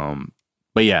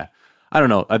 But yeah, I don't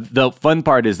know. The fun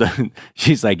part is that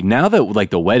she's like, now that like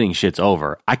the wedding shit's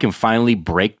over, I can finally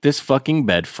break this fucking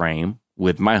bed frame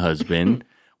with my husband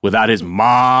without his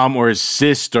mom or his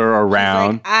sister She's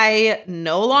around. like, I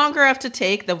no longer have to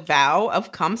take the vow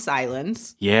of come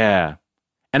silence. Yeah.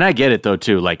 And I get it though,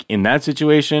 too. Like in that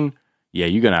situation, yeah,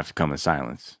 you're going to have to come in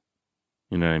silence.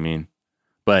 You know what I mean?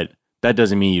 But that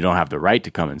doesn't mean you don't have the right to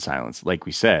come in silence. Like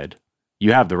we said,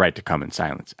 you have the right to come in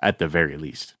silence at the very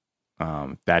least.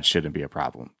 That shouldn't be a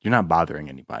problem. You're not bothering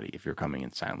anybody if you're coming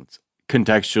in silence.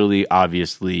 Contextually,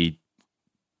 obviously,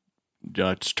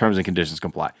 terms and conditions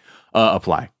apply.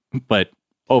 But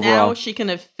overall, Now she can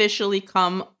officially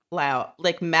come loud,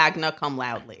 like magna cum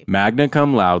loudly. magna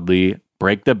cum loudly,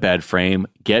 break the bed frame,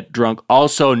 get drunk.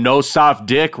 Also, no soft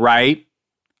dick, right?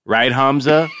 Right,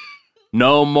 Hamza?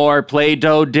 No more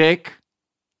Play-Doh dick?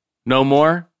 No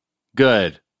more?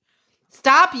 Good.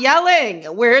 Stop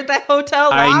yelling. We're at the hotel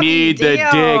lobby. I need the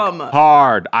Damn. dick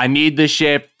hard. I need the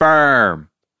shit firm.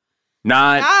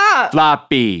 Not Stop.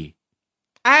 floppy.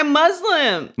 I'm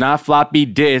Muslim. Not floppy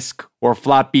disk or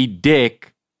floppy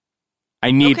dick. I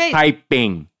need Okay.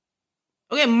 piping.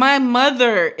 Okay, my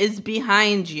mother is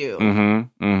behind you.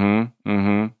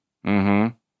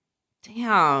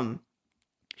 Damn.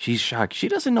 She's shocked. She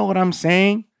doesn't know what I'm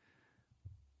saying.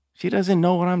 She doesn't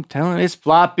know what I'm telling. It's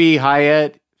floppy,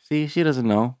 Hyatt. See, she doesn't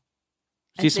know.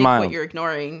 I She think smiled. what you're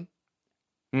ignoring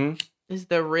Hmm? is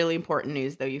the really important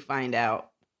news that you find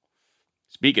out.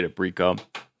 Speaking of Brico,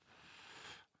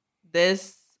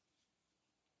 This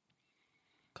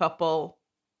couple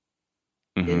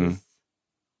mhm, is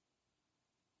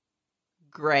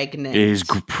pregnant. is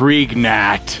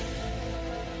pregnant.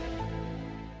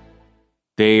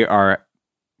 They are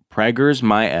preggers,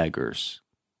 my eggers.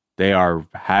 They are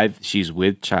she's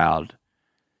with child.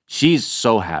 She's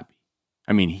so happy.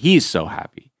 I mean, he's so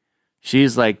happy.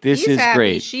 She's like, this He's is happy.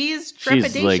 great. She's She's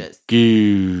trepidatious.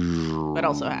 like, But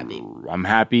also happy. I'm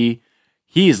happy.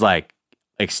 He's like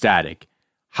ecstatic.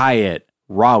 Hyatt,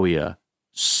 Rawia,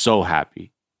 so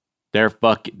happy.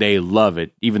 They love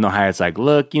it. Even though Hyatt's like,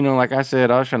 look, like I said,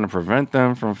 I was trying to prevent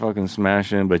them from fucking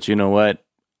smashing, but you know what?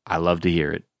 I love to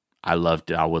hear it. I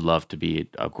would love to be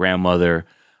a grandmother.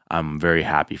 I'm very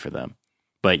happy for them.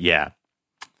 But yeah.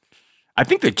 I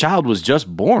think the child was just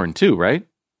born too, right?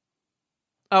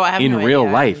 Oh, I have in no real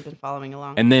idea. I haven't life. been following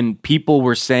along. And then people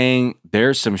were saying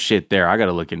there's some shit there. I got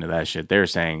to look into that shit. They're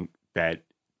saying that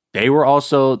they were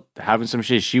also having some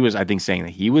shit. She was, I think, saying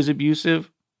that he was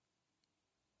abusive.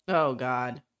 Oh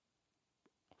God.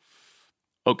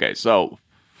 Okay, so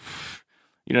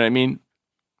you know what I mean?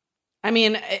 I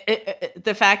mean,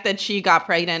 the fact that she got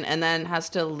pregnant and then has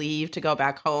to leave to go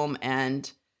back home and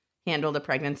handle the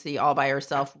pregnancy all by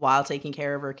herself while taking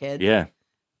care of her kids. Yeah.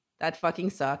 That fucking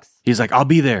sucks. He's like, I'll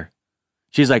be there.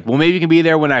 She's like, well, maybe you can be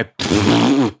there when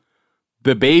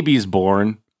the baby's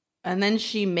born. And then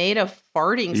she made a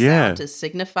farting Yeah. sound to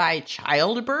signify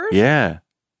childbirth? Yeah.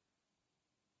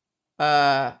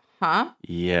 Huh?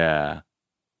 Yeah.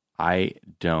 I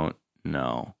don't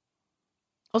know.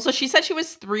 Also, she said she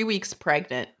was 3 weeks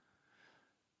pregnant.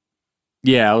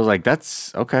 Yeah, I was like,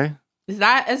 that's okay. Is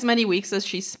that as many weeks as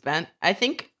she spent? I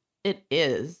think it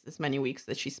is as many weeks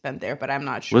that she spent there, but I'm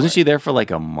not sure. Wasn't she there for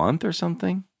like a month or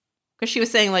something? Because she was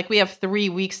saying, like, we have 3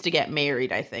 weeks to get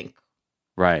married, I think.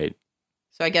 Right.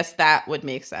 So I guess that would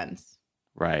make sense.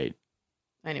 Right.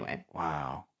 Anyway.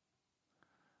 Wow.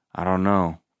 I don't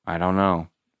know.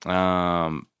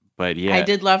 But yeah. I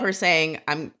did love her saying,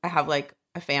 I have, like,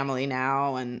 a family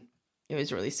now, and it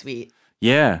was really sweet.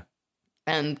 Yeah.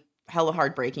 And hella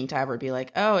heartbreaking to have her be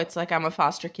like, oh, it's like I'm a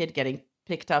foster kid getting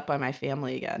picked up by my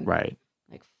family again. Right.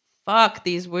 Like, fuck,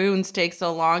 these wounds take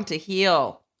so long to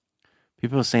heal.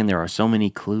 People are saying there are so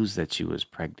many clues that she was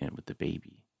pregnant with the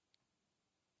baby.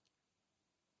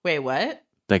 Wait, what?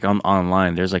 Like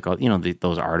online, there's like,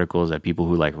 those articles that people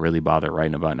who like really bother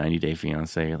writing about 90 Day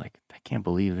Fiancé are like, I can't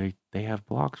believe they have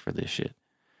blogs for this shit.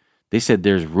 They said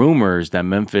there's rumors that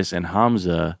Memphis and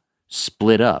Hamza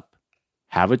split up,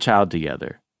 have a child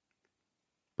together.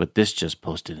 But this just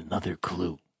posted another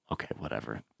clue. Okay,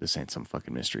 whatever. This ain't some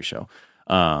fucking mystery show.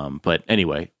 But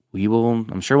anyway,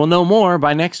 I'm sure we'll know more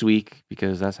by next week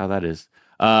because that's how that is.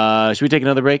 Should we take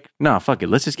another break? No, fuck it.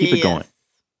 Let's just keep it going.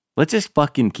 Let's just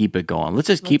fucking keep it going.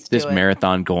 Let's keep this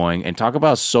marathon going and talk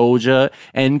about Soulja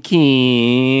and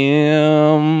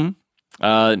Kim.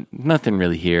 Nothing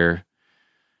really here,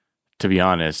 to be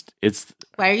honest.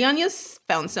 Why are you on your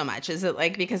phone so much? Is it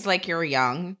like because like you're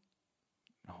young?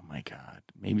 Oh my God.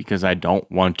 Maybe because I don't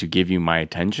want to give you my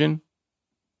attention.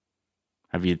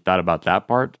 Have you thought about that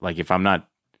part? Like if I'm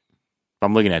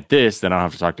looking at this, then I don't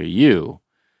have to talk to you.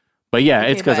 But yeah,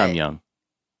 it's because I'm young.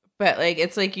 But like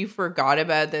it's like you forgot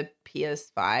about the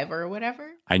PS5 or whatever.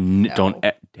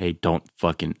 Don't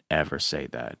fucking ever say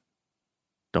that.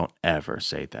 Don't ever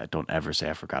say that. Don't ever say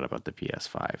I forgot about the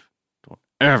PS5. Don't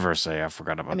ever say I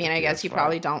forgot about. I guess you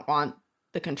probably don't want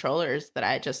the controllers that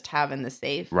I just have in the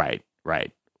safe. Right.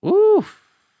 Woo.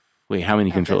 Wait, how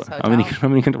many controllers? How many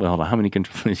controllers? Hold on. How many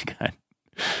controllers you got?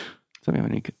 Tell me how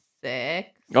many. 6.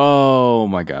 Oh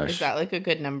my gosh. Is that like a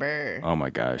good number? Oh my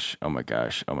gosh.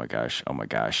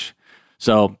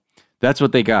 So that's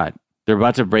what they got. They're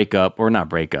about to break up, or not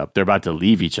break up. They're about to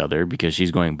leave each other because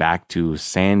she's going back to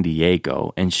San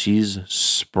Diego and she's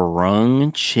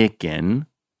sprung chicken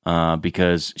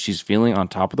because she's feeling on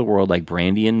top of the world like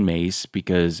Brandy and Mace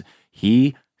because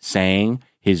he sang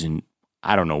his,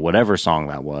 I don't know, whatever song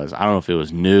that was. I don't know if it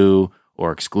was new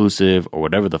or exclusive or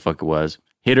whatever the fuck it was.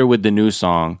 Hit her with the new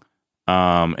song.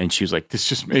 And she was like, this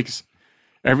just makes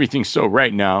everything so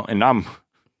right now. And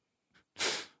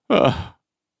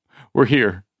we're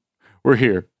here.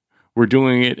 We're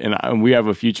doing it. And we have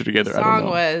a future together. The song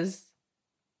was,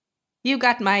 you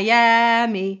got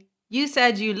Miami. You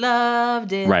said you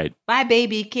loved it. Right. My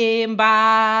baby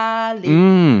Kimberly.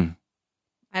 Mm.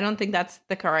 I don't think that's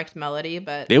the correct melody,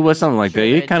 but it was something like that.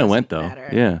 It kind of went though. Matter.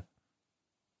 Yeah.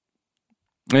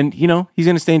 And he's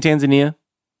going to stay in Tanzania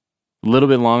a little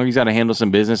bit longer. He's got to handle some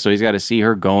business, so he's got to see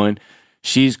her going.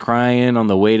 She's crying on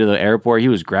the way to the airport. He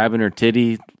was grabbing her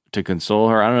titty to console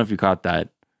her. I don't know if you caught that.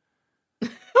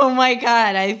 Oh my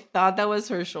God, I thought that was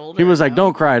her shoulder. He was like,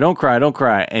 don't cry.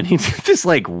 And he did this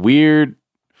like weird,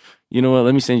 you know what?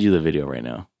 Let me send you the video right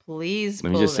now. Please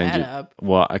Let me just send you. up.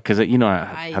 Well, because I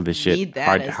have this shit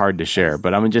hard to share,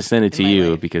 but I'm going to just send it to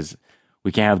you because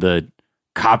we can't have the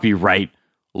copyright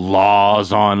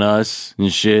laws on us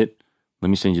and shit. Let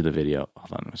me send you the video.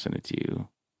 Hold on, I'm gonna send it to you.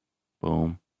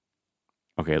 Boom.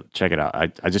 Okay, check it out.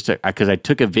 I just took because I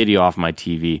took a video off my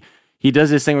TV. He does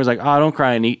this thing where he's like, "Oh, don't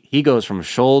cry," and he goes from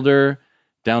shoulder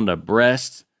down to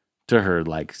breast to her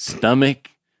like stomach,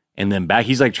 and then back.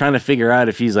 He's like trying to figure out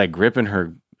if he's like gripping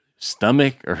her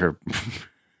stomach or her.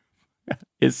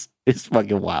 It's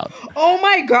fucking wild. Oh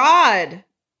my God!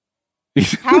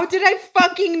 How did I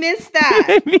fucking miss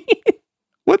that?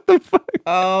 What the fuck?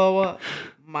 Oh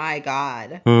my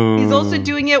God. He's also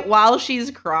doing it while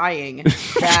she's crying.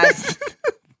 That's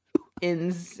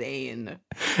insane.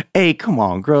 Hey, come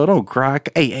on, girl. Don't cry.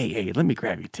 Hey, let me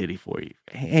grab your titty for you.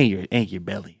 Hey, your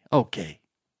belly. Okay.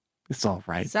 It's all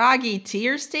right. Soggy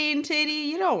tear-stained titty?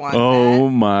 You don't want Oh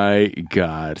that. my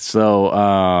God. So,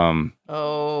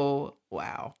 oh,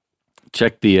 wow.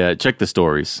 check the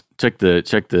stories. Check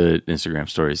the Instagram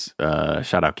stories.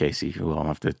 Shout out Casey, who I'll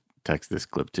have to text this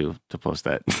clip too to post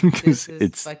that. This is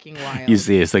it's fucking wild. you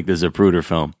see, it's like the Zapruder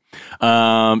film.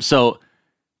 So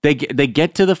they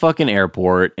get to the fucking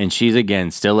airport, and she's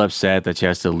again still upset that she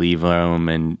has to leave him.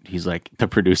 And he's like, the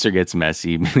producer gets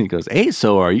messy. He goes, "Hey,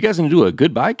 so are you guys gonna do a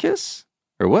goodbye kiss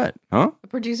or what? Huh? The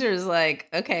producer is like,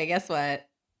 okay, guess what?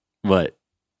 What?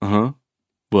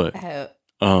 What? I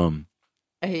hope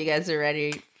you guys are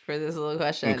ready for this little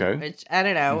question. Okay. Which I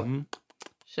don't know. Mhm.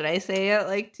 Should I say it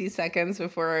like 2 seconds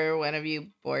before one of you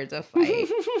boards a fight?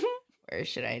 Or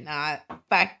should I not?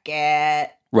 Fuck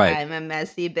it. Right. I'm a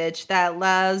messy bitch that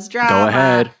loves drama. Go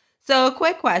ahead. So,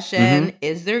 quick question.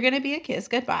 Is there going to be a kiss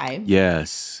goodbye?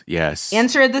 Yes.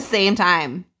 Answer at the same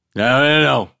time.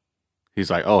 No. He's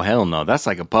like, oh, hell no. That's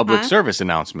like a public service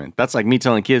announcement. That's like me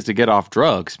telling kids to get off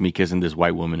drugs, me kissing this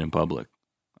white woman in public.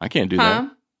 I can't do that.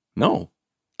 No.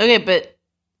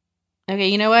 Okay,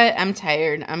 you know what? I'm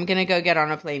tired. I'm going to go get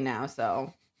on a plane now,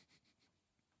 so.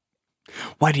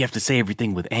 Why do you have to say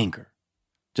everything with anger?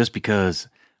 Just because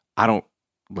I don't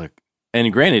look.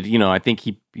 And granted, I think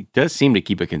he does seem to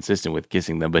keep it consistent with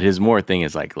kissing them, but his more thing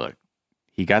is like, look,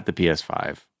 he got the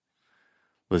PS5.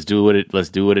 Let's do what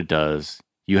it does.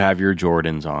 You have your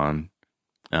Jordans on.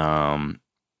 Her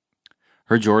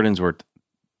Jordans were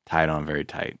tied on very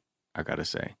tight, I gotta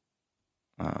say.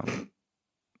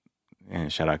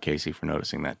 And shout out Casey for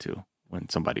noticing that too. When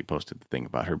somebody posted the thing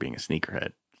about her being a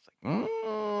sneakerhead. It's like,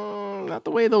 not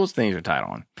the way those things are tied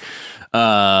on.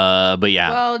 But yeah.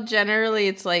 Well, generally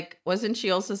it's like, wasn't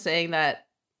she also saying that,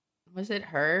 was it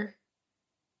her?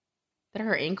 That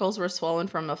her ankles were swollen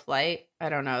from a flight? I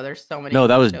don't know. There's so many. No,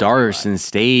 that was shows Darce and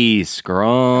Stace,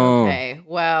 girl. Okay,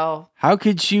 well. How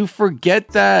could you forget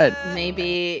that?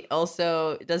 Maybe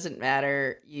also, it doesn't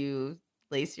matter. You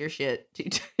lace your shit too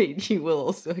tight. You will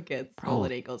also get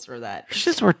swollen ankles for that. Her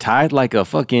shits were tied like a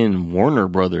fucking Warner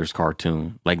Brothers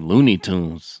cartoon, like Looney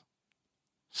Tunes.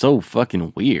 So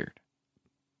fucking weird.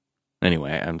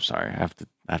 Anyway, I'm sorry. I have to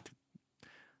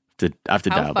How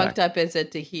dial fucked back. up is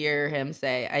it to hear him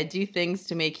say, "I do things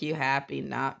to make you happy,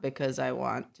 not because I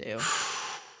want to"?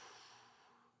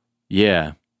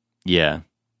 Yeah.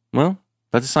 Well,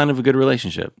 that's a sign of a good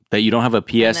relationship. That you don't have a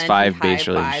PS5 based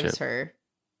relationship. Her.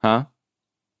 Huh?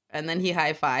 And then he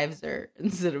high fives her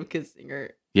instead of kissing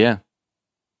her. Yeah.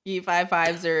 He high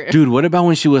fives her. Dude, what about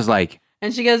when she was like,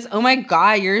 And she goes, "Oh my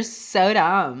God, you're so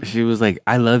dumb." she was like,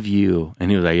 "I love you." And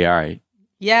he was like, "Yeah, all right."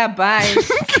 Yeah, bye. That's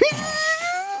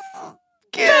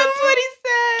what he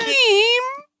said.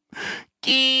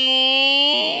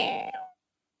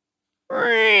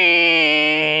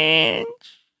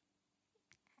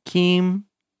 Keem,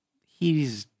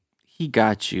 he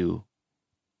got you.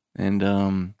 And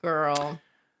Girl.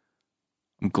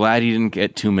 I'm glad he didn't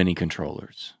get too many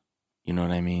controllers. You know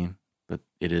what I mean? But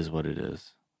it is what it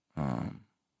is.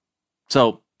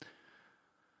 So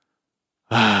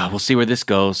we'll see where this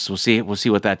goes. We'll see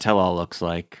what that tell-all looks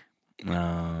like.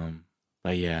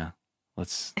 But yeah,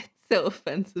 let's. It's so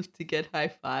offensive to get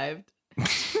high fived.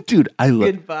 Dude, I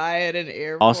love. Goodbye at an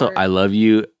airport. Also, I love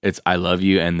you. It's I love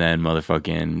you, and then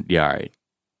motherfucking yeah, all right.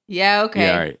 Yeah, okay.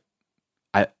 Yeah, all right.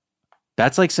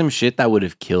 That's like some shit that would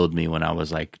have killed me when I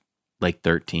was like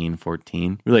 13,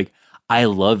 14. You're like, "I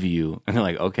love you," and they're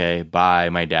like, "Okay, bye.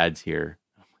 My dad's here."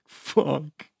 I'm like,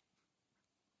 fuck.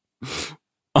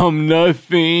 I'm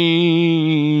nothing.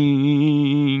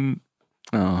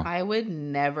 Oh. I would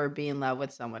never be in love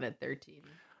with someone at 13.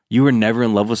 You were never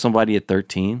in love with somebody at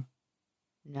 13?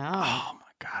 No. Oh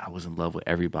my God, I was in love with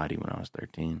everybody when I was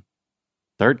 13.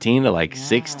 13 to like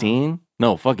 16?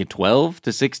 No, fucking 12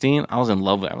 to 16. I was in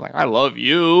love with, I was like, "I love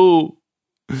you."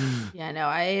 Yeah, no,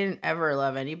 I didn't ever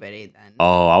love anybody then.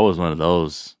 Oh, I was one of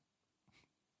those.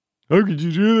 How could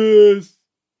you do this?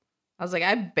 I was like,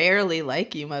 I barely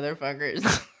like you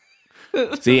motherfuckers.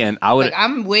 See, and I would like,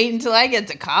 I'm waiting until I get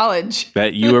to college.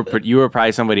 that you were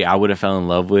probably somebody I would have fell in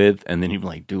love with, and then you'd be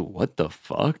like, "Dude, what the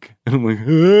fuck?" And I'm like,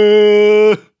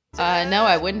 No,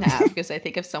 I wouldn't have, because I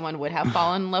think if someone would have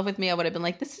fallen in love with me, I would have been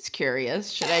like, this is curious.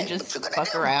 Should I just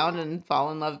fuck around and fall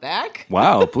in love back?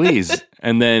 "Wow, please."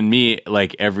 And then me,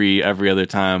 like every other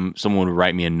time someone would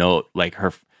write me a note, like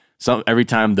every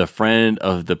time the friend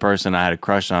of the person I had a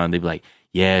crush on, they'd be like,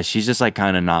 "Yeah, she's just like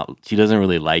kind of not, she doesn't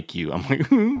really like you." I'm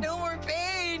like, No more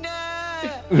pain.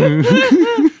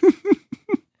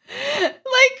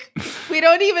 Like, we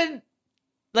don't even,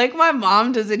 like, my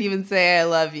mom doesn't even say I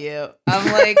love you.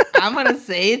 I'm like, I'm going to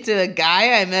say it to a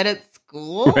guy I met at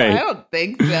school? Right. I don't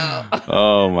think so.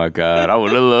 "Oh my God, I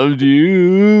would have loved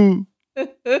you.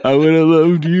 I would have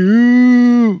loved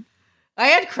you." I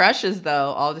had crushes,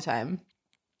 though, all the time.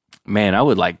 Man, I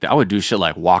would do shit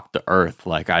like walk the earth,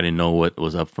 like I didn't know what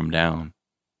was up from down.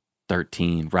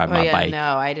 13, riding Oh my yeah, bike.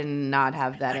 no, I did not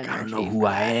have that energy. I don't know for who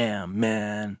I that. am,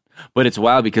 man. But it's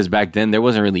wild because back then there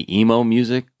wasn't really emo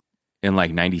music in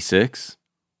like 96.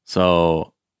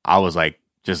 So I was like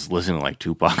just listening to like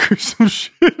Tupac or some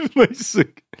shit.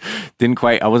 Like,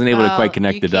 I wasn't able to quite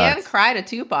connect the dots. You can cry to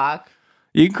Tupac.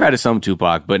 You can cry to some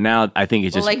Tupac, but now I think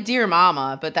it's Well, just like Dear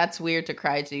Mama, but that's weird to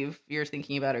cry to if you're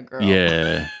thinking about a girl.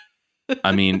 yeah.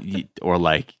 I mean, or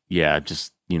like, yeah,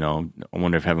 just, you know, I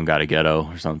wonder if Heaven Got a Ghetto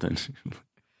or something.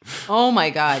 Oh my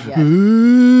God, yes.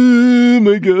 Oh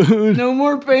my God. No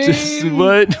more pain. Just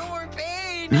what? No more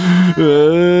pain.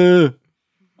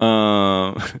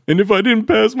 And if I didn't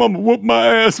pass, Mama whooped my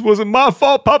ass. Wasn't my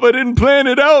fault. Papa didn't plan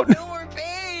it out. No more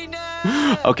pain.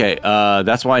 Okay,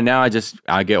 that's why now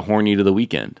I get horny to The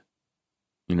Weeknd.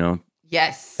 You know,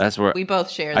 Yes. that's where we both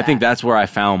share that. I think that's where I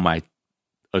found my.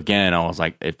 Again, I was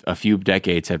like, if a few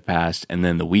decades had passed, and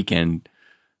then The Weeknd,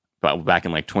 but back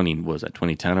in like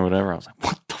 2010 or whatever, I was like,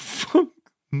 what the fuck?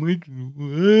 I'm like,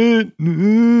 what?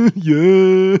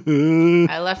 Yeah.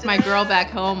 I left my girl back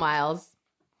home, Miles.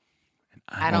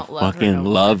 I don't love her fucking no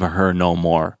more. love her no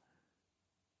more.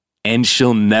 And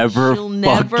she'll never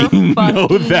fucking know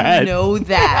that. Know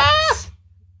that.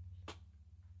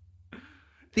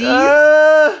 These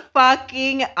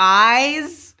fucking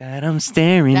eyes That I'm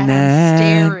staring that at.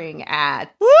 I'm staring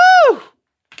at. Woo!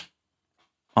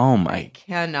 Oh I my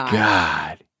cannot.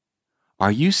 God.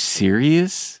 Are you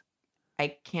serious?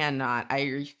 I cannot. I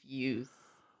refuse.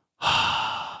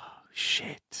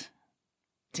 Shit.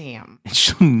 Damn. And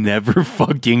she'll never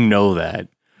fucking know that.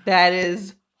 That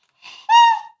is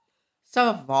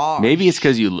savage. Maybe it's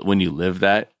because when you live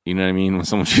that, you know what I mean? When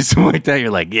someone treats something like that, you're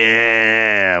like,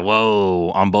 yeah,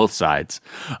 whoa, on both sides.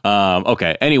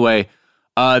 Okay. Anyway,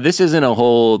 this isn't a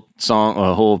whole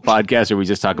podcast where we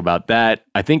just talk about that.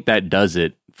 I think that does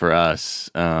it for us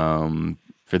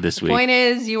for this week. Point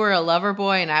is, you were a lover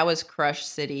boy and I was Crush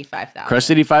City 5000. Crush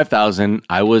City 5000.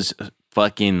 I was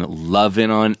fucking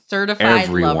loving on Certified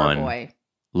everyone. lover boy.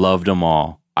 Loved them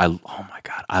all. Oh my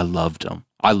God, I loved them.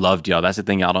 I loved y'all. That's the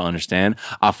thing y'all don't understand.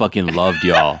 I fucking loved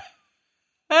y'all.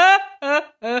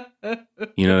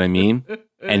 You know what I mean?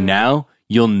 And now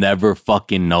you'll never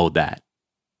fucking know that.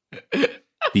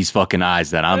 These fucking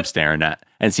eyes that I'm staring at.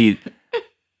 And see,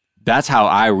 that's how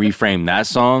I reframed that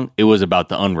song. It was about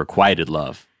the unrequited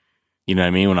love. You know what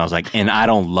I mean? When I was like, and I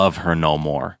don't love her no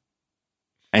more.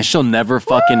 And she'll never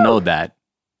fucking know that.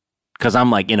 Because I'm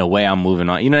like, in a way, I'm moving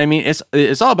on. You know what I mean?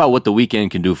 It's all about what The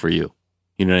Weeknd can do for you.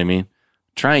 You know what I mean?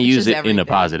 Try and use it in a everything.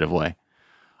 positive way.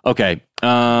 Okay.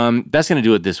 That's going to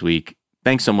do it this week.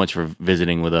 Thanks so much for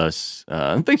visiting with us.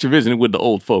 Thanks for visiting with the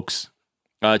old folks.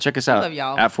 Check us out Love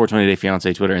y'all. at 420 Day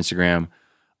Fiance, Twitter, Instagram,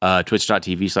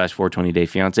 twitch.tv/420 Day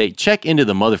Fiance. Check into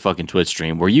the motherfucking Twitch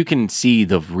stream where you can see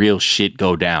the real shit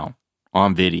go down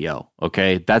on video.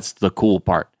 Okay. That's the cool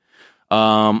part.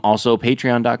 Also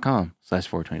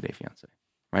patreon.com/420 Day Fiance.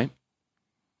 Right?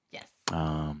 Yes.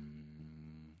 I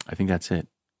think that's it.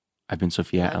 I've been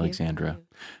Sophia Love you. Alexandra.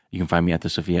 You can find me at the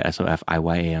Sophia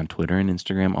SOFIYA on Twitter and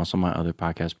Instagram. Also, my other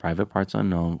podcast, Private Parts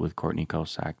Unknown, with Courtney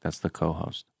Kosak. That's the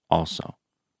co-host. Also,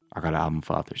 I got an album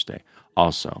Father's Day.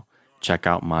 Also, check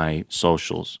out my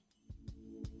socials.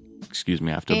 Excuse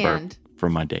me, I have to burp And- for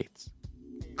my dates.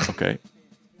 Okay.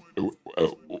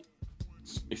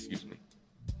 Excuse me.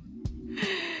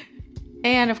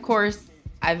 And of course,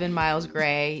 I've been Miles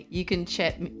Gray. You can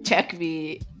check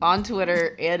me on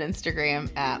Twitter and Instagram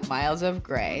at Miles of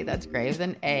Gray. That's Gray with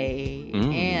an A.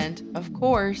 And of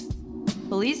course,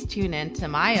 please tune in to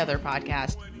my other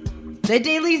podcast, The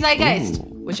Daily Zeitgeist,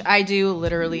 which I do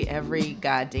literally every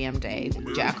goddamn day.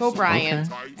 With Jack O'Brien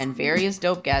and various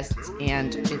dope guests,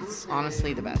 and it's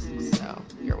honestly the best. So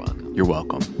you're welcome. You're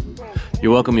welcome.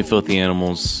 You're welcome, you filthy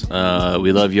animals.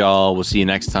 We love y'all. We'll see you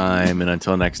next time. And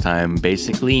until next time,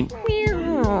 basically...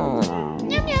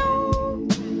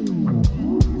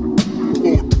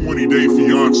 420 Day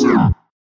Fiance.